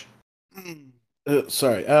harsh?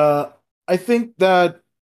 Sorry. I think that,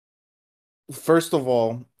 first of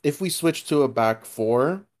all, if we switch to a back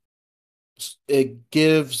four, it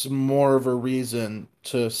gives more of a reason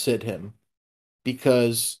to sit him,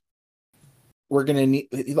 because we're gonna need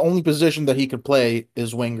the only position that he could play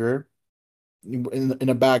is winger. In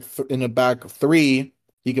a back three,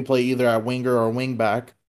 he could play either at winger or wing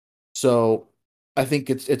back. So I think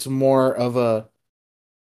it's more of a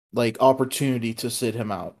opportunity to sit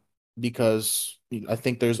him out, because I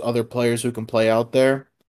think there's other players who can play out there.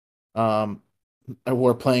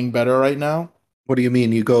 We're playing better right now. What do you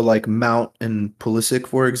mean? You go like Mount and Pulisic,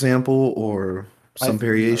 for example, or some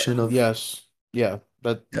variation of? Yes, yeah,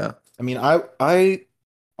 but Yeah. I mean, I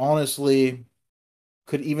honestly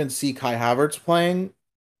could even see Kai Havertz playing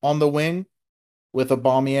on the wing with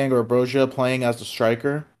Aubameyang or Broja playing as the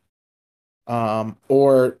striker.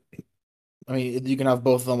 Or I mean, you can have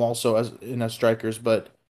both of them also as strikers, but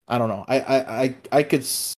I don't know. I could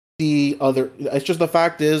see other. It's just the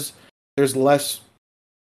fact is there's less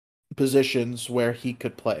positions where he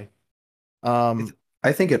could play.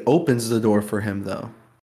 I think it opens the door for him, though.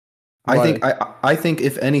 Why? I think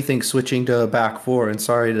if anything, switching to a back four. And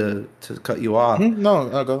sorry to cut you off. No,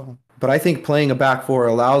 go. But I think playing a back four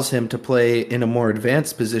allows him to play in a more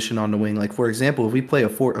advanced position on the wing. Like, for example, if we play a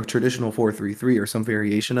traditional 4-3-3 or some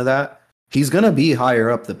variation of that, he's going to be higher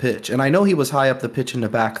up the pitch. And I know he was high up the pitch in the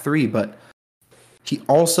back three, but he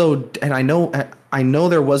also, and I know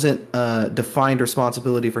there wasn't a defined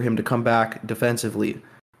responsibility for him to come back defensively,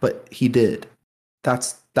 but he did.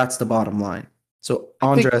 That's the bottom line. So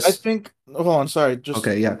Andres, I think hold on, sorry,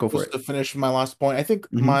 okay, yeah, go for it. To finish my last point, I think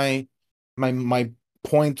Mhm. my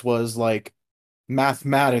point was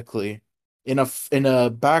mathematically in a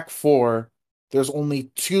back four, there's only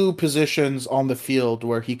 2 positions on the field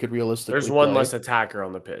where he could realistically There's one play. less attacker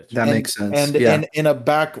on the pitch. That makes sense. And Yeah. in a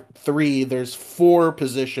back three, there's 4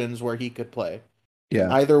 positions where he could play.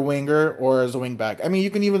 Yeah. Either winger or as a wing back. I mean, you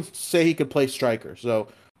can even say he could play striker. So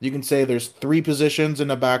you can say there's 3 positions in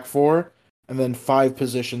a back four and then 5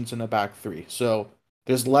 positions in a back three. So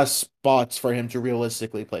there's less spots for him to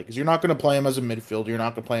realistically play, because you're not going to play him as a midfielder. You're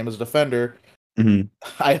not going to play him as a defender. Mhm.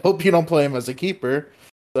 I hope you don't play him as a keeper.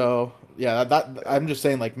 So yeah, that I'm just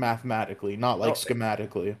saying mathematically, not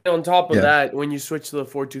schematically. On top of Yeah. that, when you switch to the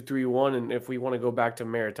 4-2-3-1, and if we want to go back to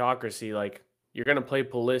meritocracy, you're going to play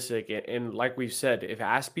Pulisic, and like we've said, if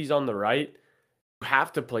Aspie's on the right, you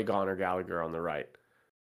have to play Conor Gallagher on the right,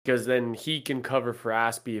 because then he can cover for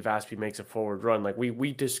Aspie if Aspie makes a forward run. Like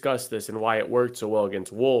we discussed this, and why it worked so well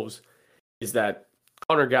against Wolves is that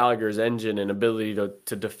Conor Gallagher's engine and ability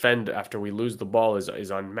to defend after we lose the ball is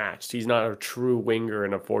unmatched. He's not a true winger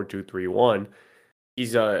in a 4-2-3-1.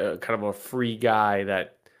 He's a kind of a free guy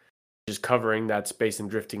that just covering that space and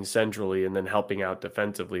drifting centrally and then helping out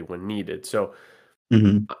defensively when needed. So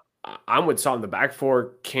Mhm. I'm with Son. The back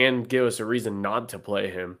four can give us a reason not to play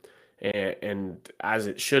him, and as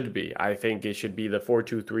it should be. I think it should be the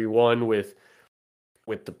 4-2-3-1 with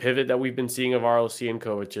the pivot that we've been seeing of RLC and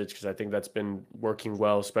Kovacic, because I think that's been working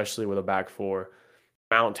well, especially with a back four.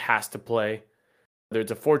 Mount has to play. Whether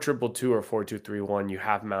it's a 4-2-2 or 4-2-3-1, you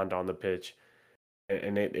have Mount on the pitch.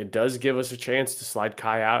 And it does give us a chance to slide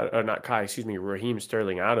Kai out, or not Kai, excuse me, Raheem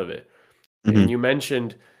Sterling out of it. And Mhm. you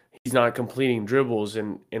mentioned he's not completing dribbles,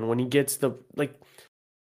 and when he gets the it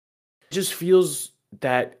just feels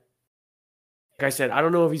that, like I said, I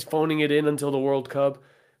don't know if he's phoning it in until the World Cup,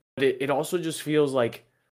 but it also just feels like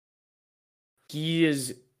he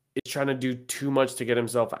is trying to do too much to get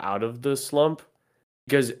himself out of the slump,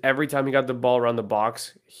 because every time he got the ball around the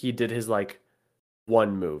box, he did his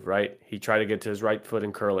one move, right? He tried to get to his right foot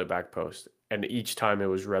and curl it back post. And each time it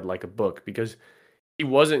was read like a book, because he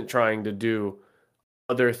wasn't trying to do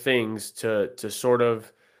other things to sort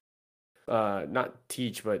of not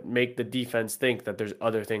teach, but make the defense think that there's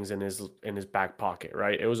other things in his back pocket,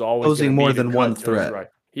 right? It was always going Posing to more be to than one cut to his threat. right.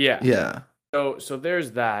 Yeah. Yeah. So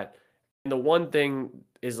there's that. And the one thing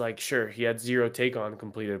is, sure, he had 0 take on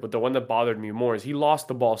completed, but the one that bothered me more is he lost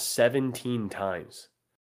the ball 17 times.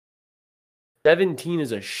 17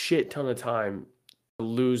 is a shit ton of time to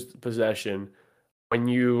lose possession when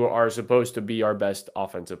you are supposed to be our best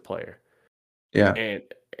offensive player. Yeah.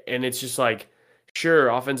 And it's just sure,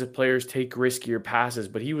 offensive players take riskier passes,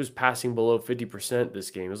 but he was passing below 50%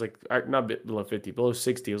 this game. It was not below 50, below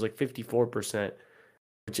 60. It was 54%,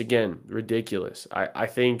 which again, ridiculous. I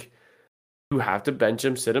think you have to bench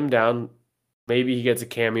him, sit him down. Maybe he gets a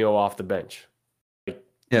cameo off the bench.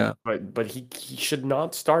 Yeah. But he should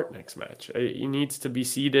not start next match. He needs to be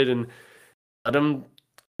seated and let him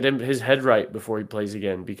get his head right before he plays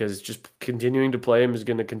again, because just continuing to play him is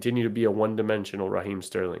going to continue to be a one-dimensional Raheem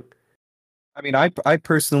Sterling. I mean, I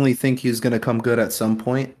personally think he's going to come good at some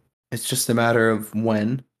point. It's just a matter of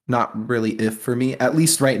when, not really if for me, at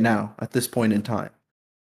least right now, at this point in time.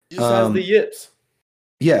 He just has the yips.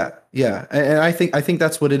 Yeah, yeah. And I think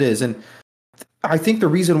that's what it is. And I think the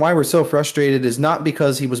reason why we're so frustrated is not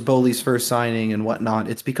because he was Bowley's first signing and whatnot.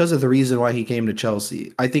 It's because of the reason why he came to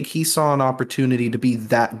Chelsea. I think he saw an opportunity to be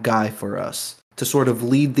that guy for us, to sort of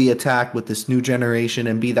lead the attack with this new generation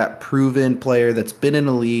and be that proven player that's been in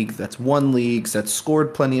a league, that's won leagues, that's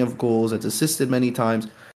scored plenty of goals, that's assisted many times.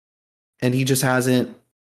 And he just hasn't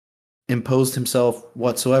imposed himself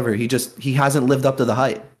whatsoever. He hasn't lived up to the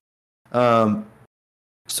hype.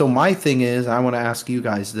 So my thing is, I want to ask you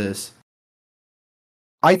guys this.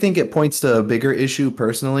 I think it points to a bigger issue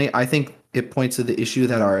personally. I think it points to the issue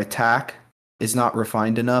that our attack is not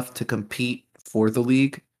refined enough to compete for the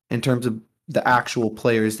league in terms of the actual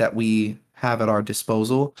players that we have at our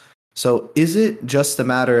disposal. So is it just a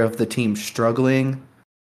matter of the team struggling,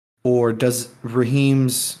 or does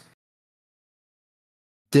Raheem's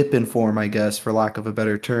dip in form, I guess, for lack of a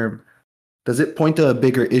better term, does it point to a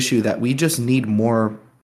bigger issue that we just need more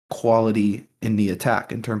quality in the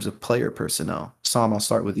attack in terms of player personnel? Sam, I'll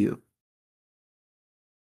start with you.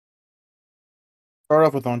 Start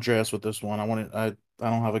off with Andreas with this one. I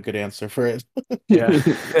don't have a good answer for it. Yeah.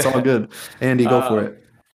 It's all good. Andy, go for it.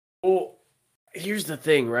 Well, here's the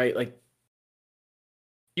thing, right?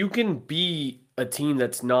 You can be a team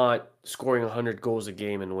that's not scoring 100 goals a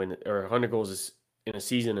game and win, or 100 goals in a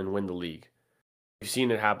season and win the league. We've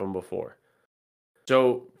seen it happen before.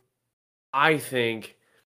 So I think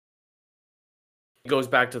it goes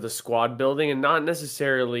back to the squad building and not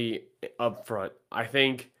necessarily up front. I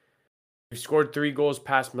think we scored 3 goals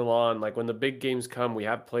past Milan. When the big games come, we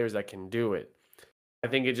have players that can do it. I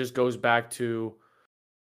think it just goes back to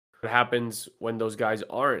what happens when those guys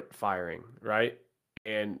aren't firing, right?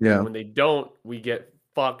 And when they don't, we get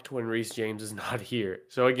fucked when Reece James is not here.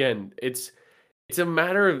 So again, it's a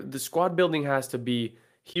matter of the squad building has to be,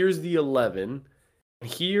 here's the 11.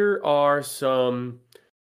 Here are some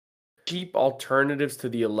cheap alternatives to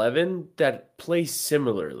the 11 that play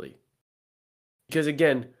similarly. Because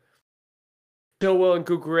again, Chilwell and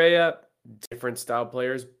Cucurella, different style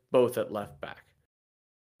players, both at left back.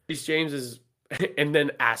 Reece James is, and then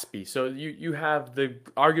Aspie. So you have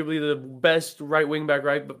arguably the best right wing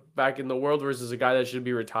back in the world versus a guy that should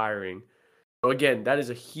be retiring. So again, that is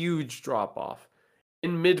a huge drop off.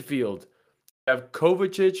 In midfield, you have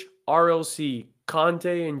Kovacic, RLC,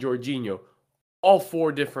 Conte, and Jorginho. All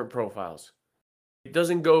 4 different profiles. It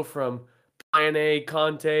doesn't go from plan A,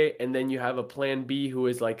 Conte, and then you have a plan B who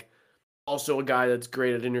is also a guy that's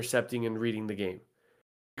great at intercepting and reading the game.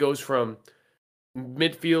 It goes from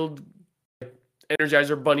midfield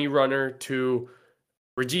Energizer Bunny runner to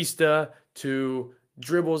Regista to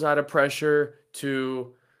dribbles out of pressure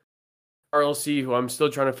to RLC, who I'm still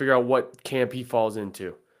trying to figure out what camp he falls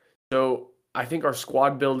into. So I think our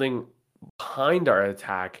squad building behind our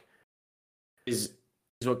attack is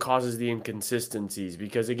what causes the inconsistencies.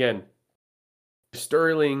 Because again,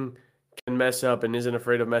 Sterling can mess up and isn't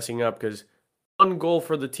afraid of messing up, because one goal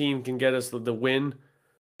for the team can get us the win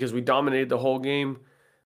because we dominated the whole game.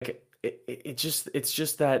 Like it's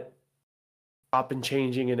just that chop and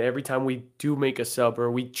changing, and every time we do make a sub or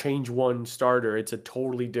we change one starter, it's a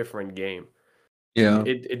totally different game. Yeah.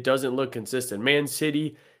 It doesn't look consistent. Man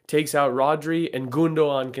City takes out Rodri and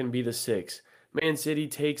Gundogan can be the 6. Man City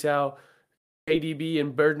takes out KDB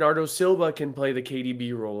and Bernardo Silva can play the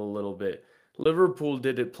KDB role a little bit. Liverpool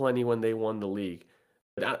did it plenty when they won the league.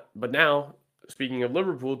 But now, speaking of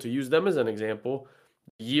Liverpool, to use them as an example,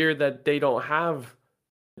 the year that they don't have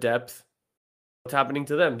depth, what's happening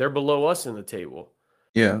to them? They're below us in the table.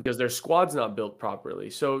 Yeah. Because their squad's not built properly.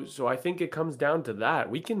 So I think it comes down to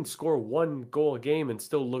that. We can score 1 goal a game and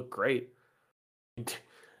still look great. It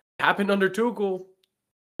happened under Tuchel.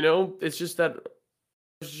 It's just that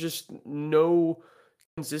there's just no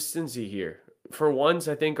consistency here. For once,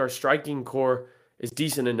 I think our striking core is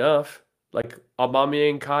decent enough. Like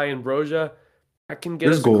Aubameyang, Kai, and Broja, that can get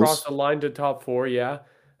There's us goals. across the line to top 4, yeah.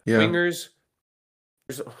 Wingers,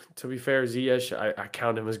 to be fair, Ziyech, I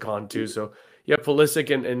count him as gone too. So you have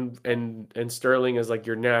Pulisic and Sterling as like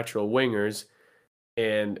your natural wingers.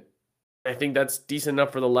 And I think that's decent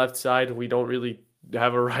enough for the left side. We don't really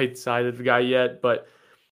have a right-sided guy yet. But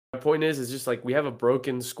my point is just like we have a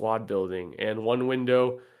broken squad building. And one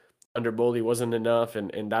window under Bowley wasn't enough.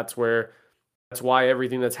 And that's why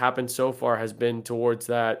everything that's happened so far has been towards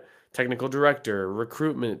that technical director,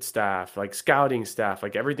 recruitment staff, like scouting staff.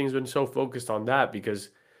 Like everything's been so focused on that because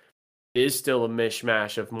it is still a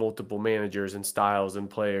mishmash of multiple managers and styles and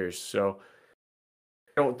players. So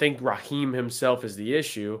I don't think Raheem himself is the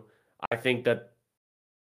issue. I think that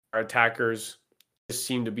our attackers just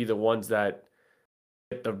seem to be the ones that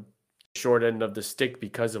get the short end of the stick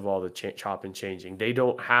because of all the chop and changing. They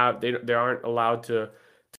aren't allowed to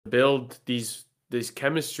build these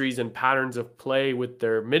chemistries and patterns of play with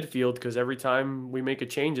their midfield, because every time we make a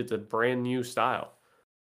change, it's a brand new style.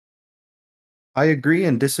 I agree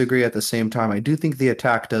and disagree at the same time. I do think the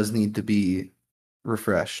attack does need to be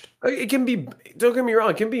refreshed. It can be, don't get me wrong,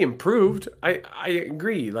 it can be improved. I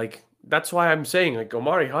agree. Like, that's why I'm saying, like,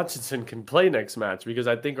 Omari Hutchinson can play next match, because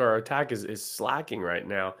I think our attack is slacking right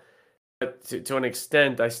now. But to an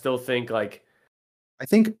extent, I still think, like...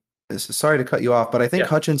 Sorry to cut you off, but I think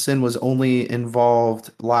Hutchinson was only involved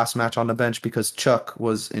last match on the bench because Chuck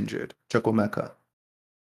was injured. Chukwuemeka.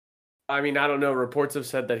 I mean, I don't know. Reports have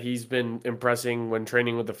said that he's been impressing when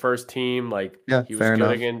training with the first team. Like, he was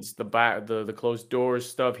good against the closed doors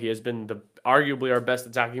stuff. He has been arguably our best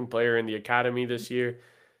attacking player in the academy this year.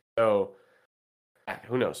 So,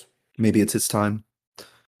 who knows? Maybe it's his time.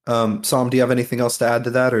 Sam, do you have anything else to add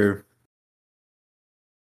to that, or?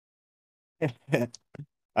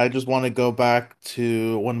 I just want to go back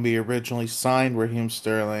to when we originally signed Raheem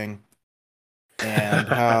Sterling and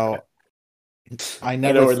how I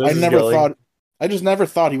just never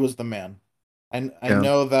thought he was the man. And I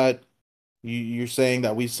know that you're saying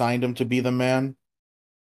that we signed him to be the man.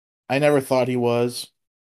 I never thought he was.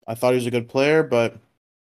 I thought he was a good player, but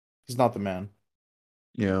he's not the man.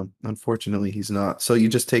 Yeah, unfortunately, he's not. So you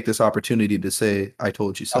just take this opportunity to say, I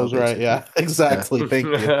told you so. I was right. Yeah, exactly. Thank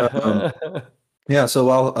you. Yeah, so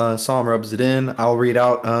while Sam rubs it in, I'll read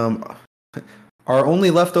out our only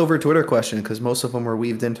leftover Twitter question, because most of them were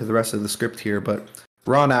weaved into the rest of the script here. But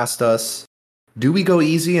Ron asked us, do we go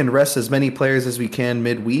easy and rest as many players as we can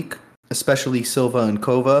midweek, especially Silva and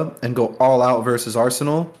Kova, and go all out versus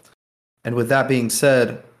Arsenal? And with that being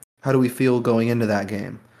said, how do we feel going into that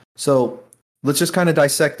game? So let's just kind of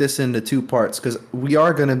dissect this into 2 parts, because we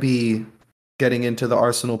are going to be getting into the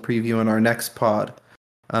Arsenal preview in our next pod.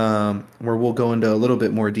 Where we'll go into a little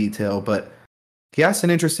bit more detail, but he asked an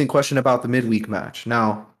interesting question about the midweek match.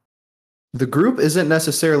 Now, the group isn't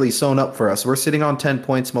necessarily sewn up for us. We're sitting on 10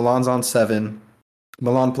 points. Milan's on 7.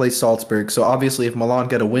 Milan plays Salzburg. So obviously, if Milan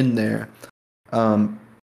get a win there,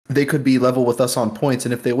 they could be level with us on points.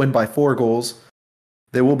 And if they win by 4 goals,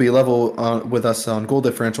 they will be level with us on goal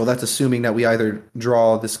differential. That's assuming that we either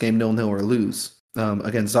draw this game 0-0 or lose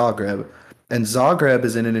against Zagreb. And Zagreb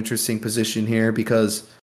is in an interesting position here because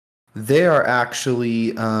they are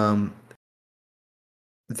actually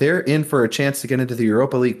they're in for a chance to get into the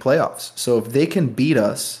Europa League playoffs. So if they can beat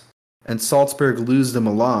us and Salzburg lose to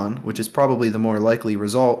Milan, which is probably the more likely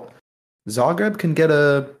result, Zagreb can get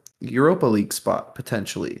a Europa League spot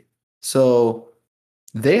potentially. So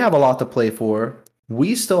they have a lot to play for.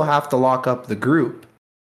 We still have to lock up the group.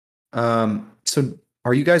 So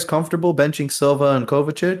are you guys comfortable benching Silva and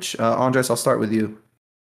Kovacic? Andres, I'll start with you.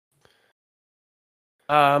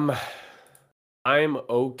 Um, I'm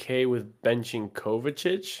okay with benching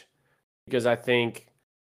Kovacic because I think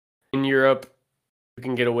in Europe you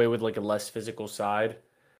can get away with like a less physical side.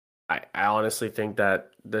 I honestly think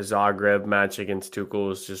that the Zagreb match against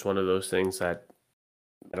Tuchel is just one of those things that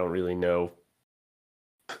I don't really know.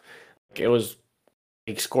 It was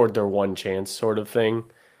he scored their one chance sort of thing.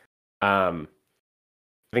 I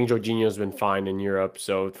think Jorginho's been fine in Europe,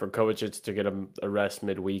 so for Kovacic to get a rest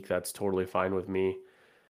midweek, that's totally fine with me.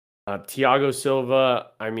 Thiago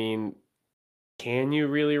Silva, I mean, can you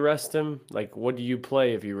really rest him? Like, what do you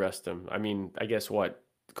play if you rest him? I mean, I guess what?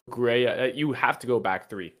 Cucurella, you have to go back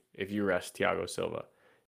three if you rest Thiago Silva.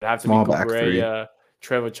 It have to be Small back three. Cucurella,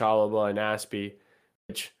 Trevor Chalobah, and Aspie,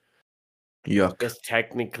 which I Yuck. guess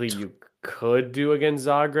technically you could do against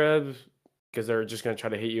Zagreb because they're just going to try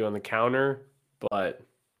to hit you on the counter. But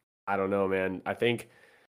I don't know, man. I think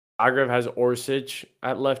Zagreb has Orsic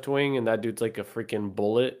at left wing, and that dude's like a freaking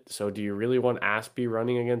bullet. So do you really want Aspie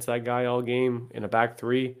running against that guy all game in a back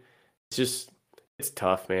three? It's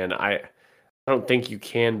tough, man. I don't think you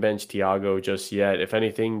can bench Thiago just yet. If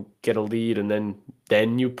anything, get a lead and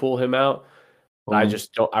then you pull him out. I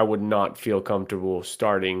just don't. I would not feel comfortable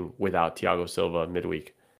starting without Thiago Silva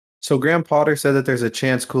midweek. So Graham Potter said that there's a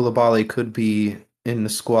chance Koulibaly could be in the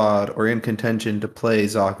squad or in contention to play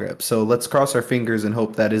Zagreb. So let's cross our fingers and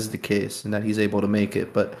hope that is the case and that he's able to make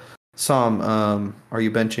it. But Sam, are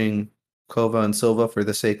you benching Kova and Silva for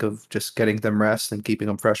the sake of just getting them rest and keeping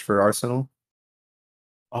them fresh for Arsenal?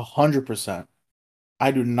 100%.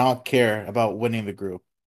 I do not care about winning the group.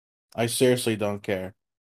 I seriously don't care.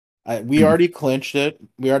 We already clinched it.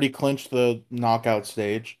 We already clinched the knockout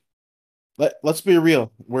stage. Let's be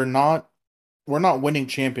real. We're not winning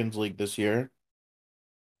Champions League this year,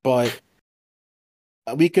 but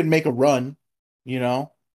we could make a run, you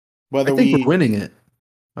know, I whether think we're we winning it.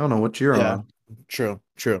 I don't know what you're yeah, on. true.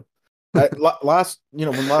 When last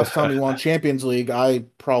time we won Champions League, I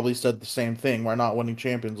probably said the same thing. We're not winning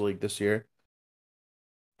Champions League this year.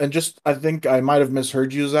 And just, I think I might have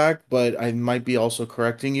misheard you, Zach, but I might be also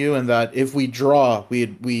correcting you in that if we draw,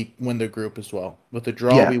 we win the group as well. With the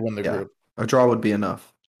draw, Yeah, we win the yeah. group. A draw would be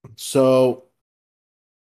enough. So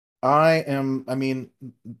I mean,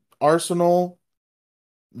 Arsenal,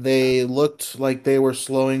 they looked like they were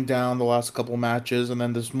slowing down the last couple matches, and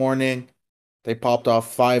then this morning they popped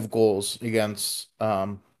off 5 goals against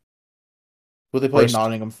who they played, Forest,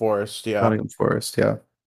 Nottingham Forest. Yeah. Nottingham Forest, yeah.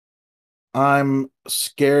 I'm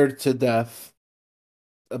scared to death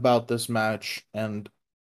about this match, and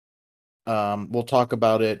we'll talk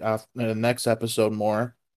about it after in the next episode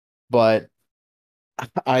more. But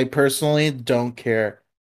I personally don't care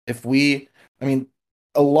if we. I mean,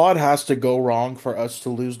 a lot has to go wrong for us to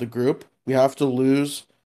lose the group. We have to lose,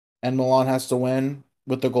 and Milan has to win,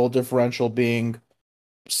 with the goal differential being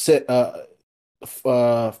sit f-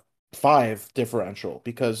 uh 5 differential.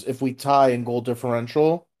 Because if we tie in goal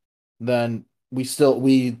differential, then we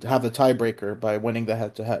have the tiebreaker by winning the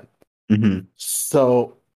head to head. Mm-hmm.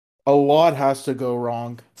 So a lot has to go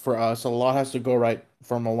wrong for us. A lot has to go right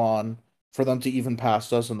for Milan for them to even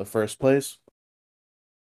pass us in the first place.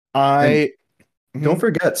 And I don't Mhm.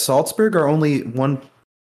 forget, Salzburg are only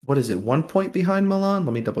what is it, 1 point behind Milan?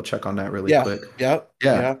 Let me double check on that really Yeah, quick. yeah,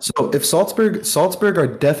 Yeah. yeah, So if Salzburg are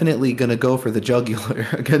definitely going to go for the jugular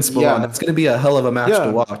against Milan. yeah, It's going to be a hell of a match to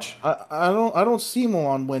yeah. watch. I don't see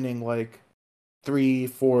Milan winning like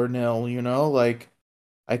 3-4-0, like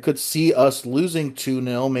I could see us losing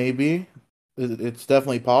 2-0 maybe. It's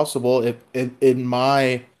definitely possible if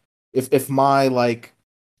my like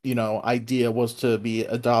idea was to be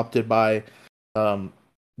adopted um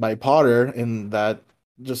by Potter, in that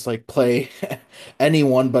just like play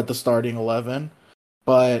anyone but the starting 11.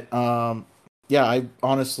 But yeah, I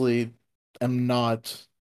honestly am not.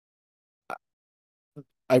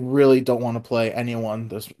 I really don't want to play anyone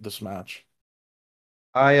this match.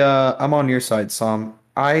 I'm on your side, Sam.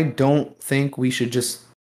 I don't think we should just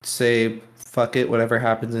say fuck it, whatever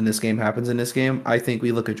happens in this game happens in this game. I think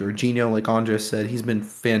we look at Jorginho, like Andres said, he's been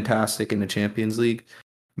fantastic in the Champions League.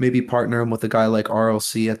 Maybe partner him with a guy like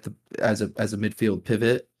RLC at the as a midfield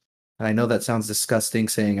pivot. And I know that sounds disgusting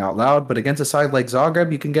saying out loud, but against a side like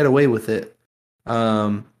Zagreb, you can get away with it.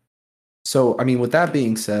 Um, so I mean, with that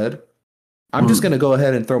being said, I'm just gonna go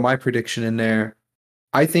ahead and throw my prediction in there.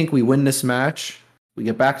 I think we win this match. We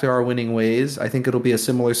get back to our winning ways. I think it'll be a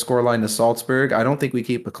similar scoreline to Salzburg. I don't think we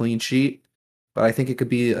keep a clean sheet. but I think it could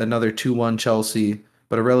be another 2-1 Chelsea,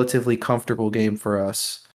 but a relatively comfortable game for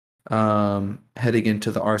us heading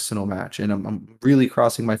into the Arsenal match. And I'm really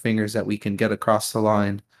crossing my fingers that we can get across the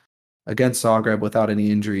line against Zagreb without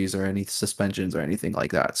any injuries or any suspensions or anything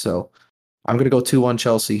like that. So I'm going to go 2-1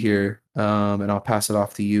 Chelsea here, and I'll pass it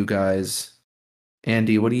off to you guys.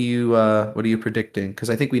 Andy, what are you predicting? Because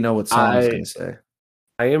I think we know what Sam is going to say.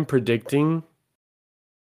 I am predicting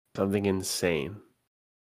something insane.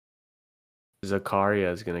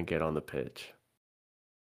 Zakaria is going to get on the pitch.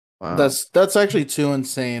 Wow. That's actually too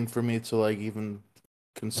insane for me to like even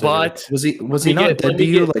consider. But was he not dead to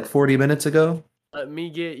you like 40 minutes ago? Let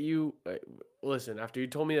me get you. Listen, after you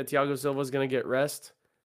told me that Thiago Silva was going to get rest,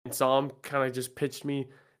 and Sam kind of just pitched me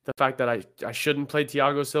the fact that I shouldn't play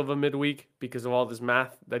Thiago Silva midweek because of all this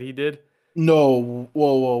math that he did. No,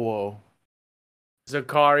 whoa.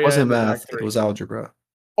 Zakaria It wasn't in the math, back three. it was algebra.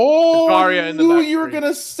 Oh, Zakaria I in the knew back you were three.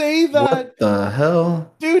 gonna say that. What the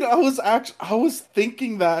hell? Dude, I was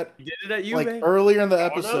thinking that He did it at you, like man. earlier in the I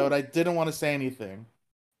don't episode. know. I didn't want to say anything.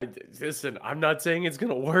 Listen, I'm not saying it's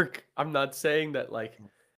gonna work. I'm not saying that like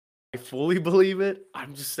I fully believe it.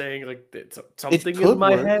 I'm just saying like it's something in could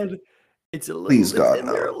my work. head. It's a little. Please, It's God, in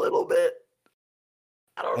there no. a little bit.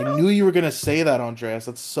 I don't I know. knew you were gonna say that, Andreas.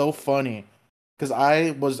 That's so funny. Because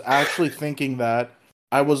I was actually thinking that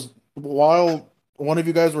while one of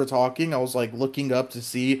you guys were talking, I was like looking up to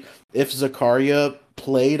see if Zakaria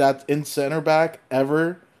played in center back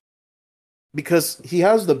ever. Because he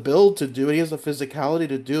has the build to do it, he has the physicality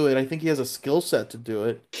to do it. I think he has a skill set to do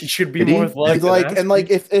it. He should be Did he? more athletic.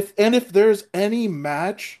 And if there's any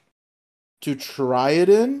match to try it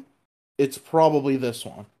in, it's probably this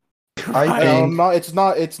one. It's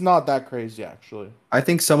not that crazy actually. I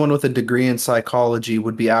think someone with a degree in psychology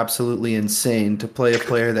would be absolutely insane to play a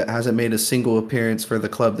player that hasn't made a single appearance for the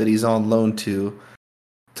club that he's on loan to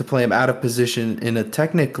play him out of position in a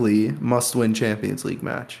technically must-win Champions League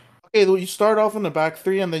match. Okay, well, you start off in the back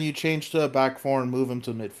three and then you change to a back four and move him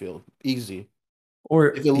to midfield. Easy.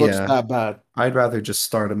 Or If it looks that bad. I'd rather just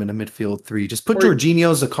start him in a midfield three. Just put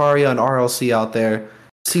Jorginho, Zakaria, and RLC out there.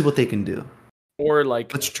 See what they can do. Or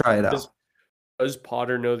like, let's try it out. Does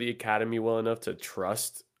Potter know the academy well enough to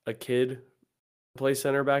trust a kid to play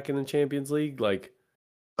center back in the Champions League? Like,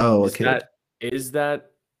 is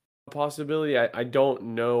that a possibility? I don't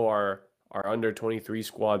know our under 23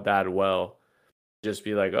 squad that well. Just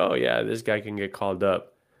be like, oh yeah, this guy can get called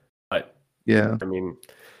up. But yeah, I mean,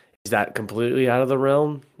 is that completely out of the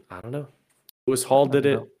realm? I don't know. Lewis Hall did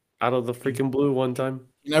it out of the freaking blue one time.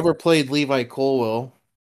 Never played Levi Colwill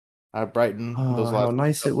at Brighton. Oh, how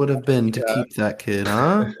nice it would have been to keep that kid,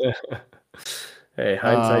 huh? Hey,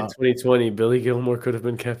 hindsight 2020. Billy Gilmore could have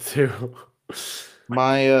been kept too.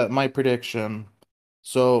 My prediction.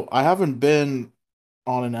 So I haven't been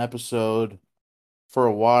on an episode for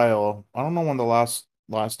a while. I don't know when the last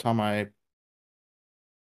time I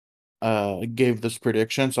gave this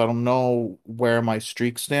prediction, so I don't know where my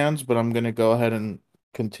streak stands, but I'm gonna go ahead and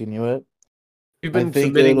continue it. We've been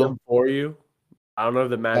submitting them for you. I don't know if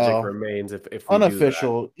the magic remains if we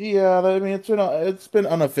unofficial. Do that. Yeah, I mean it's been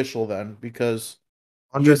unofficial then because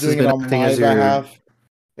you're doing it on my behalf.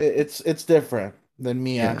 It's different than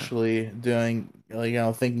me actually doing,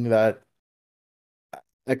 thinking that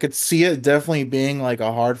I could see it definitely being like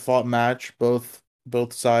a hard fought match. Both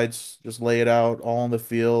sides just lay it out all on the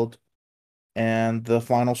field, and the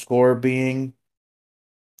final score being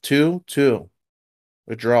 2-2,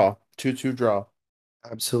 a draw, 2-2 draw.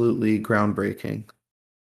 Absolutely groundbreaking.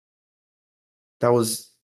 That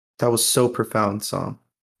was so profound, Sam.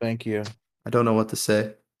 Thank you. I don't know what to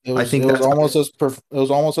say. It was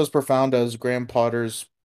almost as profound as Graham Potter's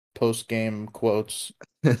post game quotes.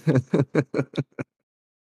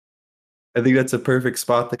 I think that's a perfect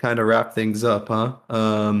spot to kind of wrap things up, huh?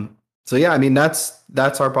 So yeah, I mean that's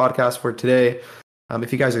our podcast for today.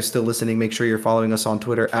 If you guys are still listening, make sure you're following us on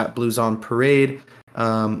Twitter at Blues on Parade.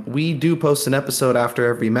 We do post an episode after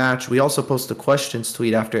every match. We also post a questions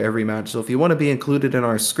tweet after every match. So if you want to be included in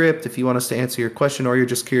our script, if you want us to answer your question, or you're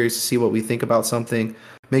just curious to see what we think about something,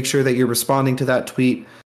 make sure that you're responding to that tweet,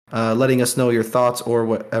 letting us know your thoughts or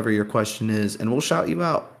whatever your question is, and we'll shout you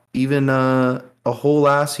out. Even a whole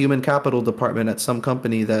ass human capital department at some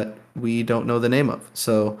company that we don't know the name of.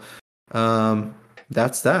 So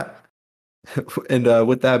that's that. And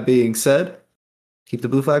with that being said, keep the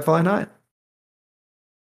blue flag flying high.